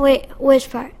 Wait, which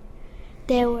part?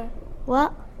 They were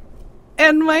what?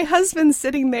 And my husband's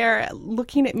sitting there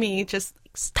looking at me, just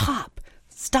stop.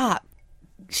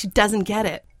 She doesn't get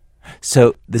it.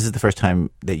 So this is the first time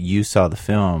that you saw the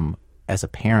film as a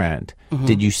parent. Mm-hmm.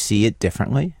 Did you see it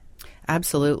differently?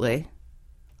 Absolutely.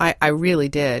 I really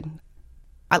did.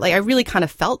 I really kind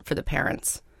of felt for the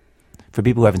parents. For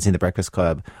people who haven't seen The Breakfast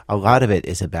Club, a lot of it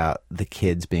is about the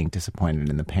kids being disappointed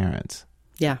in the parents.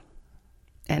 Yeah.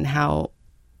 And how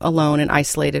alone and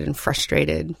isolated and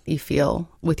frustrated you feel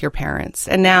with your parents.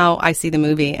 And now I see the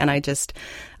movie and I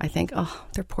think, oh,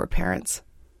 they're poor parents.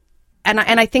 And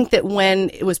I think that when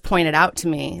it was pointed out to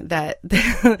me that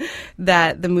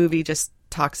that the movie just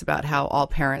talks about how all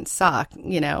parents suck,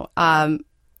 you know,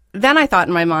 then I thought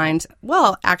in my mind,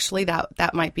 well, actually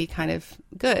that might be kind of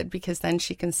good, because then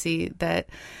she can see that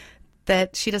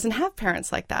she doesn't have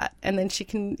parents like that, and then she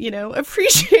can, you know,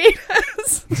 appreciate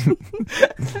us.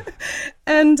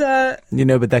 And you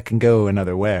know, but that can go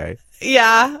another way.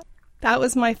 Yeah, that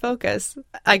was my focus,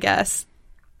 I guess.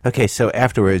 Okay, so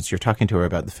afterwards, you're talking to her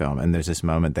about the film, and there's this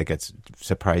moment that gets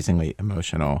surprisingly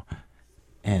emotional.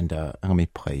 And let me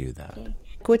play you that.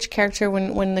 Which character,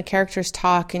 when the characters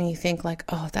talk and you think like,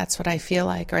 oh, that's what I feel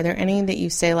like, are there any that you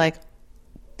say like,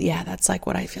 yeah, that's like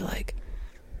what I feel like?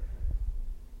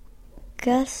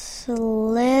 Guess a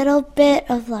little bit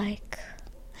of like,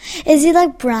 is he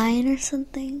like Brian or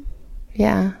something?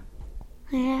 Yeah.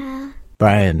 Yeah.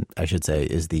 Brian, I should say,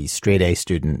 is the straight-A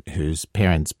student whose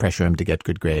parents pressure him to get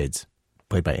good grades,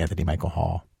 played by Anthony Michael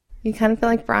Hall. You kind of feel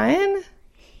like Brian?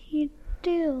 You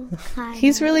do.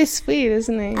 He's really sweet,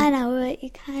 isn't he? I know, but you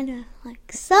kind of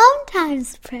like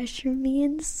sometimes pressure me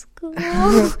in school.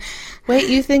 Wait,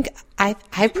 you think I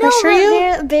pressure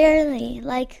no, you? Barely.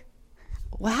 Like.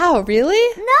 Wow, really?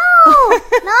 No,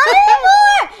 not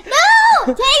anymore.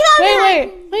 No, take that back.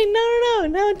 Wait,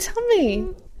 no.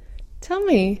 Tell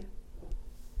me.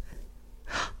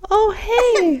 Oh,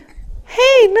 hey.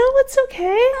 Hey, no, it's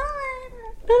okay.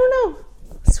 No.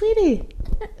 Sweetie.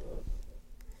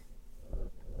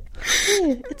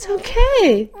 Hey, it's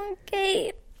okay.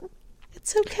 Okay.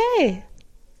 It's okay.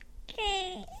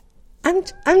 Okay.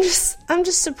 I'm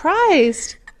just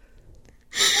surprised.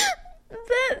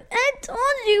 But I told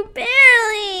you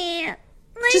barely.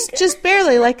 Like, just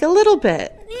barely, like a little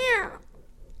bit. Yeah.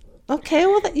 Okay,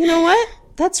 well, you know what?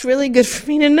 That's really good for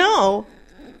me to know.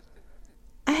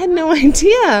 I had no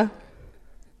idea.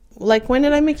 Like, when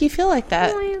did I make you feel like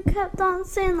that? Well, you kept on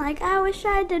saying, like, I wish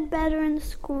I did better in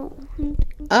school.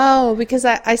 Oh, because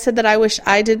I said that I wish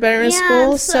I did better in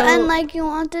school? So and, like, you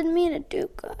wanted me to do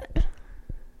good.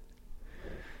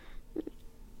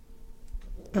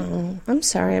 Oh, I'm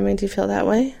sorry I made you feel that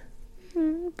way.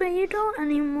 But you don't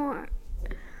anymore.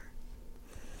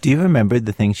 Do you remember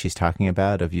the things she's talking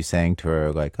about, of you saying to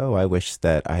her, like, oh, I wish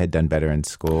that I had done better in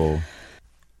school?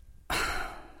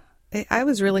 I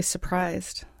was really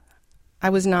surprised. I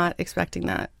was not expecting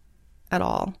that at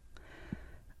all.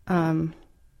 And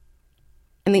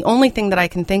the only thing that I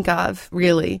can think of,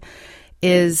 really,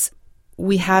 is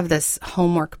we have this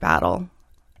homework battle,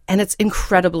 and it's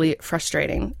incredibly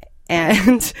frustrating.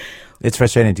 And it's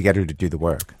frustrating to get her to do the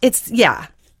work.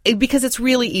 Because it's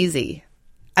really easy.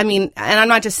 I mean, and I'm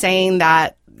not just saying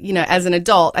that, as an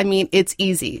adult. I mean, it's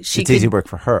easy. It's easy work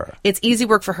for her. It's easy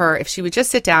work for her. If she would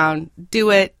just sit down, do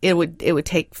it, it would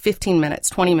take 15 minutes,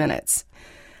 20 minutes.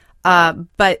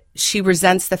 But she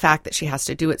resents the fact that she has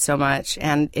to do it so much,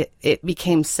 and it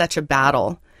became such a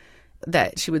battle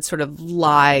that she would sort of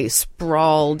lie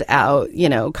sprawled out,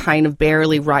 kind of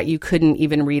barely write. You couldn't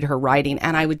even read her writing,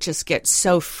 and I would just get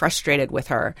so frustrated with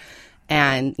her.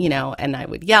 And, and I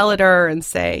would yell at her and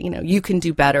say, you can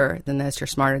do better than this. You're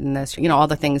smarter than this. All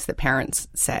the things that parents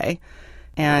say.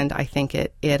 And I think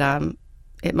it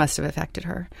must have affected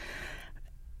her.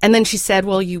 And then she said,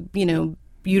 well, you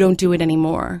don't do it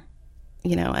anymore.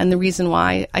 And the reason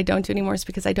why I don't do it anymore is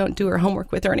because I don't do her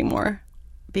homework with her anymore,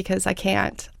 because I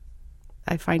can't.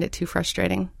 I find it too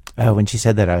frustrating. When she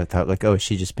said that, I thought like, oh, is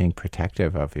she just being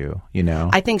protective of you,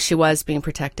 I think she was being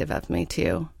protective of me,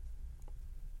 too.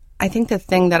 I think the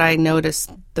thing that I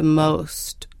noticed the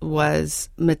most was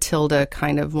Matilda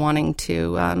kind of wanting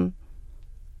to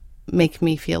make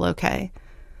me feel okay.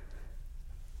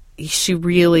 She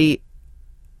really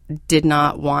did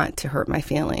not want to hurt my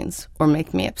feelings or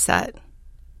make me upset.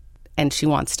 And she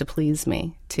wants to please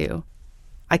me, too.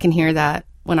 I can hear that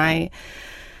when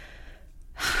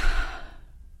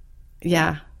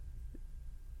yeah.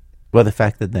 Well, the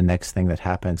fact that the next thing that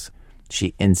happens,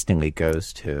 she instantly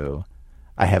goes to,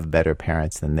 I have better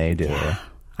parents than they do. Yeah.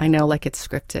 I know, like it's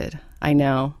scripted. I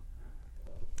know.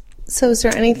 So is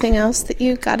there anything else that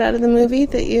you got out of the movie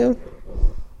that you...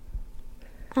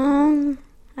 I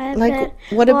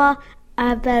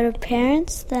have better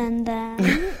parents than them.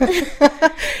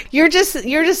 You're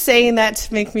just saying that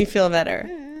to make me feel better.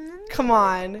 Come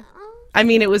on. I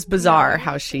mean, it was bizarre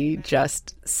how she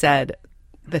just said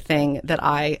the thing that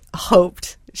I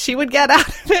hoped she would get out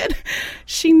of it.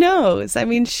 She knows. I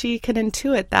mean, she can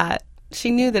intuit that.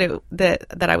 She knew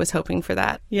that I was hoping for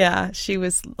that. Yeah, she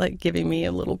was like giving me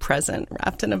a little present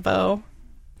wrapped in a bow.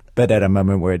 But at a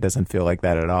moment where it doesn't feel like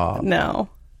that at all. No,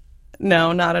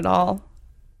 not at all.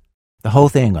 The whole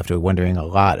thing left her wondering a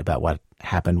lot about what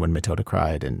happened when Matilda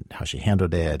cried and how she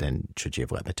handled it, and should she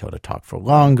have let Matilda talk for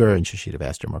longer, and should she have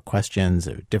asked her more questions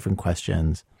or different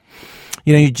questions.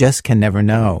 You just can never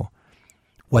know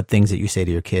what things that you say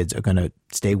to your kids are going to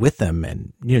stay with them,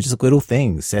 and just little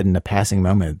things said in a passing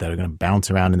moment that are going to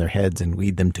bounce around in their heads and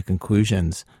lead them to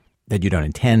conclusions that you don't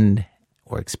intend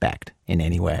or expect in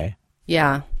any way.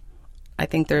 Yeah. I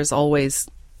think there's always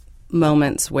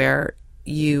moments where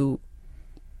you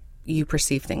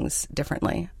perceive things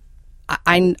differently.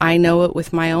 I know it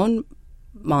with my own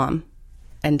mom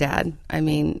and dad. I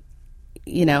mean,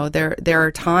 you know, there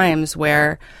are times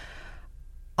where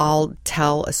I'll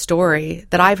tell a story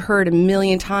that I've heard a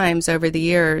million times over the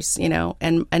years, you know,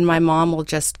 and my mom will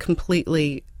just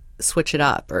completely switch it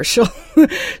up, or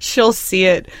she'll see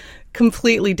it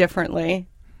completely differently.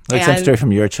 Like some story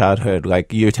from your childhood,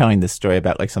 like you're telling this story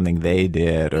about like something they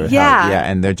did, or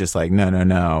and they're just like,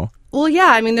 no. Well, yeah,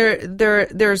 I mean,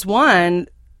 there's one,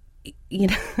 you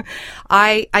know,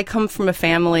 I come from a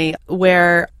family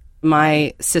where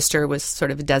my sister was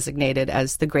sort of designated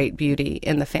as the great beauty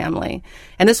in the family.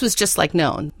 And this was just like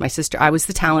known. My sister, I was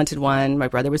the talented one, my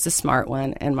brother was the smart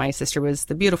one, and my sister was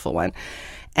the beautiful one.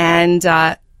 And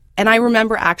I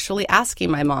remember actually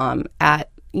asking my mom at,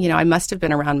 you know, I must have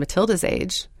been around Matilda's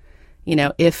age, you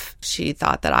know, if she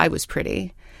thought that I was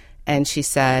pretty. And she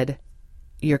said,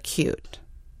 "You're cute."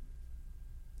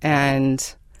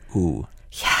 And ooh.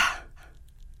 Yeah.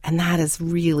 And that is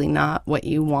really not what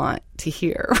you want to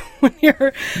hear when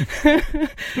you're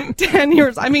 10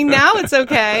 years. I mean, now it's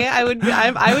okay. I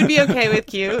would be okay with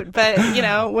cute, but you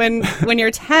know, when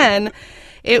you're 10,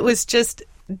 it was just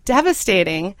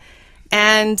devastating.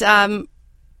 And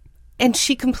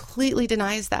she completely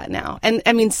denies that now. And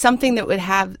I mean, something that would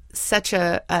have such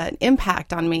an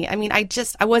impact on me. I mean,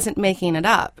 I wasn't making it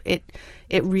up. It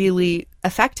really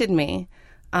affected me.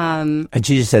 And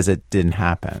she just says it didn't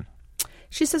happen.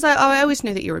 She says, I always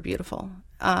knew that you were beautiful.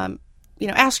 You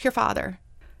know, ask your father.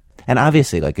 And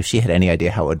obviously, like, if she had any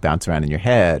idea how it would bounce around in your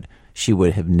head, she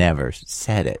would have never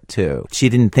said it, too. She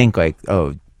didn't think, like,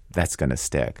 oh, that's going to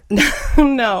stick.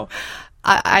 No,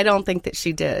 I don't think that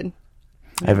she did.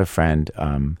 I have a friend,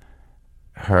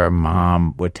 her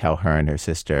mom would tell her and her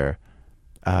sister,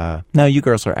 no, you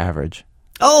girls are average.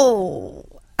 Oh,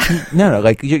 No,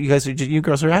 like you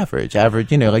girls are average,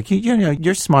 you know, like you know,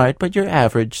 you're smart, but you're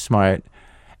average smart.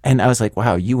 And I was like,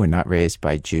 wow, you were not raised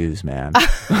by Jews, man.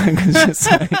 It's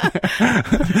just like,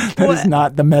 that is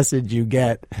not the message you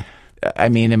get. I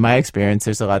mean, in my experience,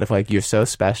 there's a lot of like, you're so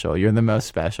special. You're the most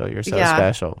special. You're so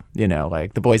special. You know,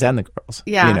 like the boys and the girls.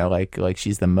 Yeah. You know, like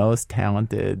she's the most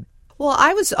talented. Well,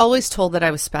 I was always told that I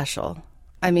was special.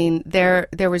 I mean, there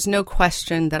was no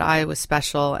question that I was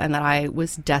special and that I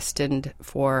was destined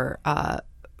for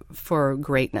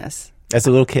greatness. As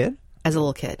a little kid? As a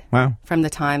little kid. Wow. From the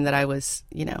time that I was,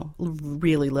 you know,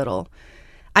 really little.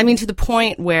 I mean, to the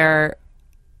point where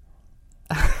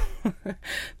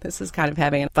this is kind of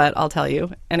heavy, but I'll tell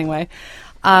you anyway.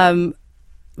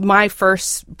 My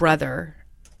first brother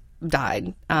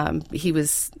died. He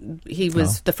was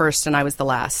the first and I was the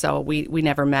last, so we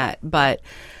never met. But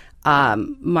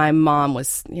my mom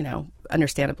was, you know,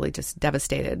 understandably just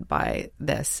devastated by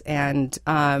this, and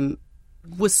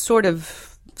was sort of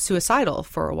suicidal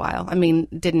for a while. I mean,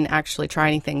 didn't actually try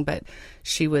anything, but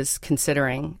she was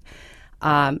considering.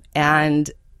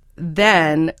 And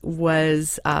then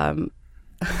was,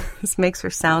 this makes her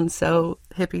sound so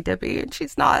hippy-dippy, and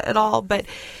she's not at all, but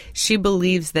she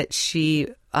believes that she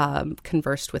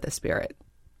conversed with a spirit.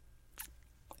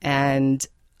 And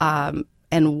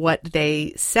what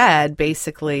they said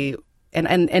basically,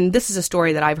 and this is a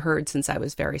story that I've heard since I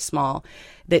was very small,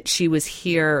 that she was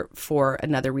here for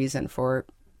another reason, for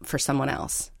someone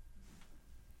else.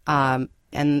 And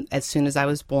as soon as I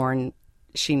was born,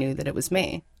 she knew that it was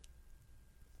me.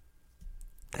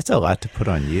 That's a lot to put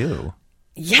on you.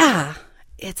 Yeah,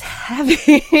 it's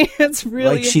heavy. It's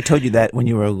really... Like she told you that when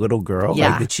you were a little girl? Yeah.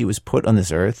 Like that she was put on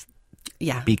this earth?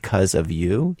 Yeah. Because of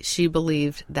you? She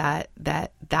believed that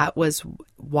was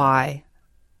why.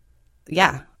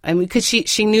 Yeah. I mean, because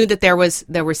she knew that there was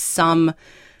some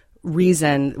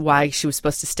reason why she was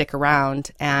supposed to stick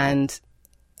around and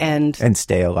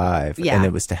stay alive. Yeah. And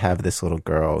it was to have this little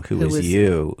girl who was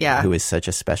you, who is such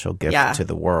a special gift to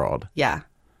the world. Yeah.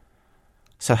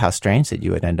 So how strange that you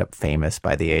would end up famous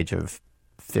by the age of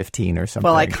 15 or something.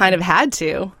 Well, I kind of had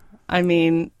to. I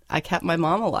mean, I kept my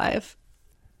mom alive.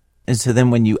 And so then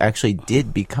when you actually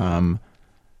did become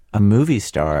a movie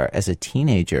star as a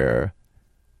teenager,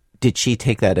 did she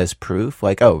take that as proof?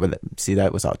 Like, oh, see,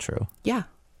 that was all true. Yeah.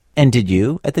 And did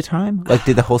you at the time? Like,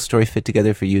 did the whole story fit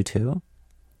together for you too?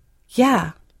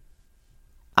 Yeah.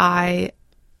 I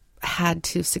had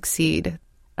to succeed.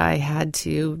 I had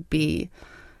to be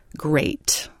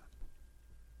great.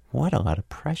 What a lot of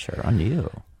pressure on you.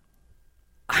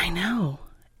 I know.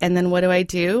 And then what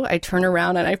do? I turn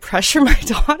around and I pressure my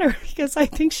daughter because I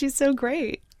think she's so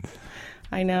great.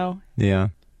 I know. Yeah.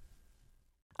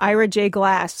 Ira J.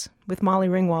 Glass with Molly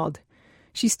Ringwald.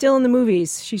 She's still in the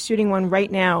movies. She's shooting one right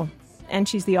now. And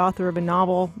she's the author of a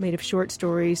novel made of short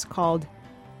stories called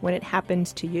When It Happened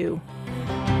to You.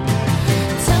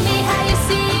 Tell me how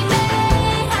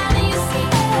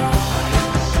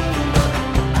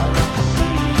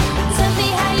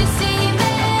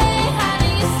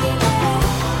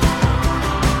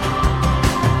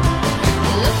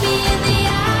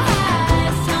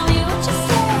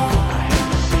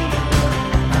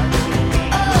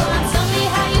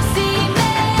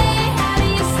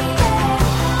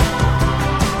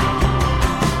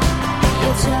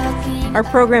Our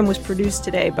program was produced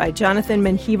today by Jonathan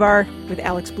Menjivar with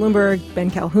Alex Bloomberg, Ben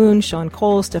Calhoun, Sean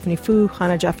Cole, Stephanie Fu,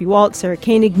 Hannah Jaffe-Walt, Sarah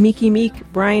Koenig, Miki Meek,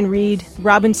 Brian Reed,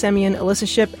 Robin Semyon, Alyssa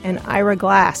Shipp, and Ira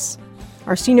Glass.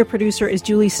 Our senior producer is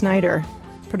Julie Snyder.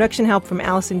 Production help from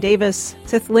Allison Davis.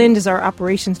 Seth Lind is our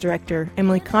operations director.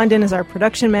 Emily Condon is our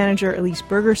production manager. Elise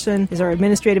Bergerson is our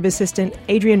administrative assistant.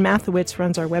 Adrian Mathewitz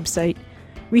runs our website.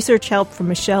 Research help from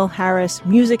Michelle Harris.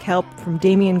 Music help from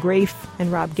Damian Grafe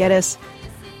and Rob Geddes.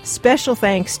 Special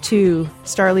thanks to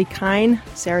Starlee Kine,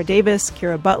 Sarah Davis,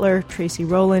 Kira Butler, Tracy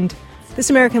Rowland. This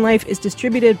American Life is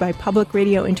distributed by Public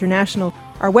Radio International.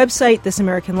 Our website,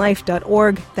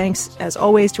 thisamericanlife.org. Thanks, as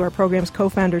always, to our program's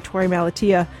co-founder, Tori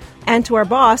Malatia, and to our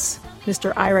boss,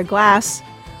 Mr. Ira Glass.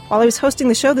 While I was hosting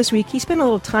the show this week, he spent a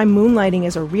little time moonlighting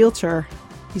as a realtor.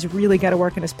 He's really got to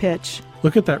work on his pitch.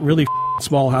 Look at that really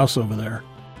small house over there.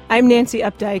 I'm Nancy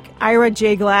Updike. Ira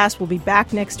J. Glass will be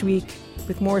back next week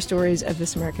with more stories of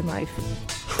This American Life.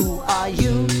 Who are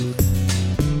you?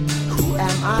 Who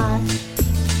am I?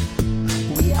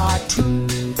 We are two,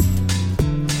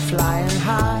 flying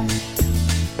high.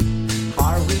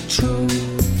 Are we true?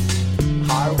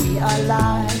 Are we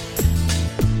alive?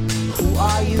 Who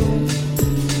are you?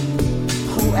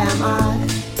 Who am I?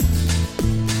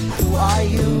 Who are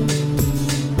you?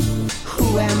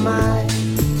 Who am I?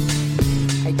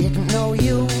 I didn't know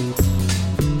you.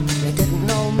 You didn't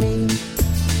know me.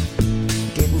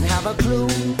 Didn't have a clue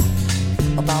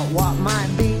about what might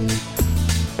be.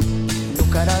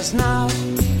 Look at us now,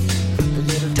 the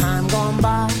little time gone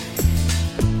by.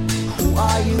 Who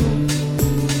are you?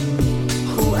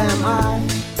 Who am I?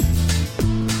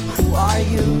 Who are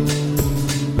you?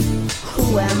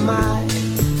 Who am I?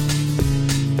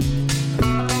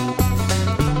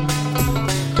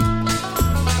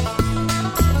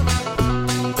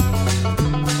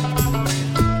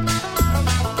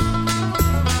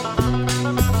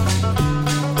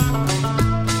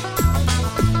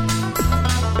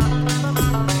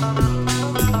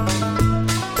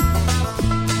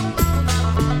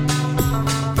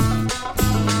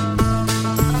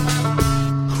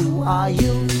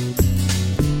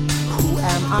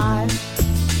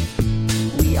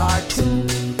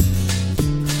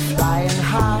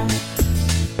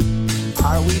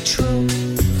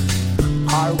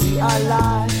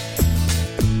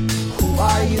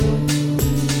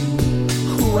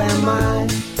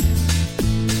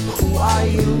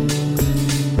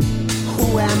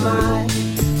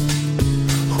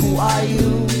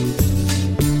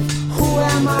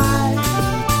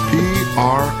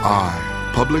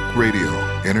 PRI, Public Radio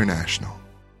International.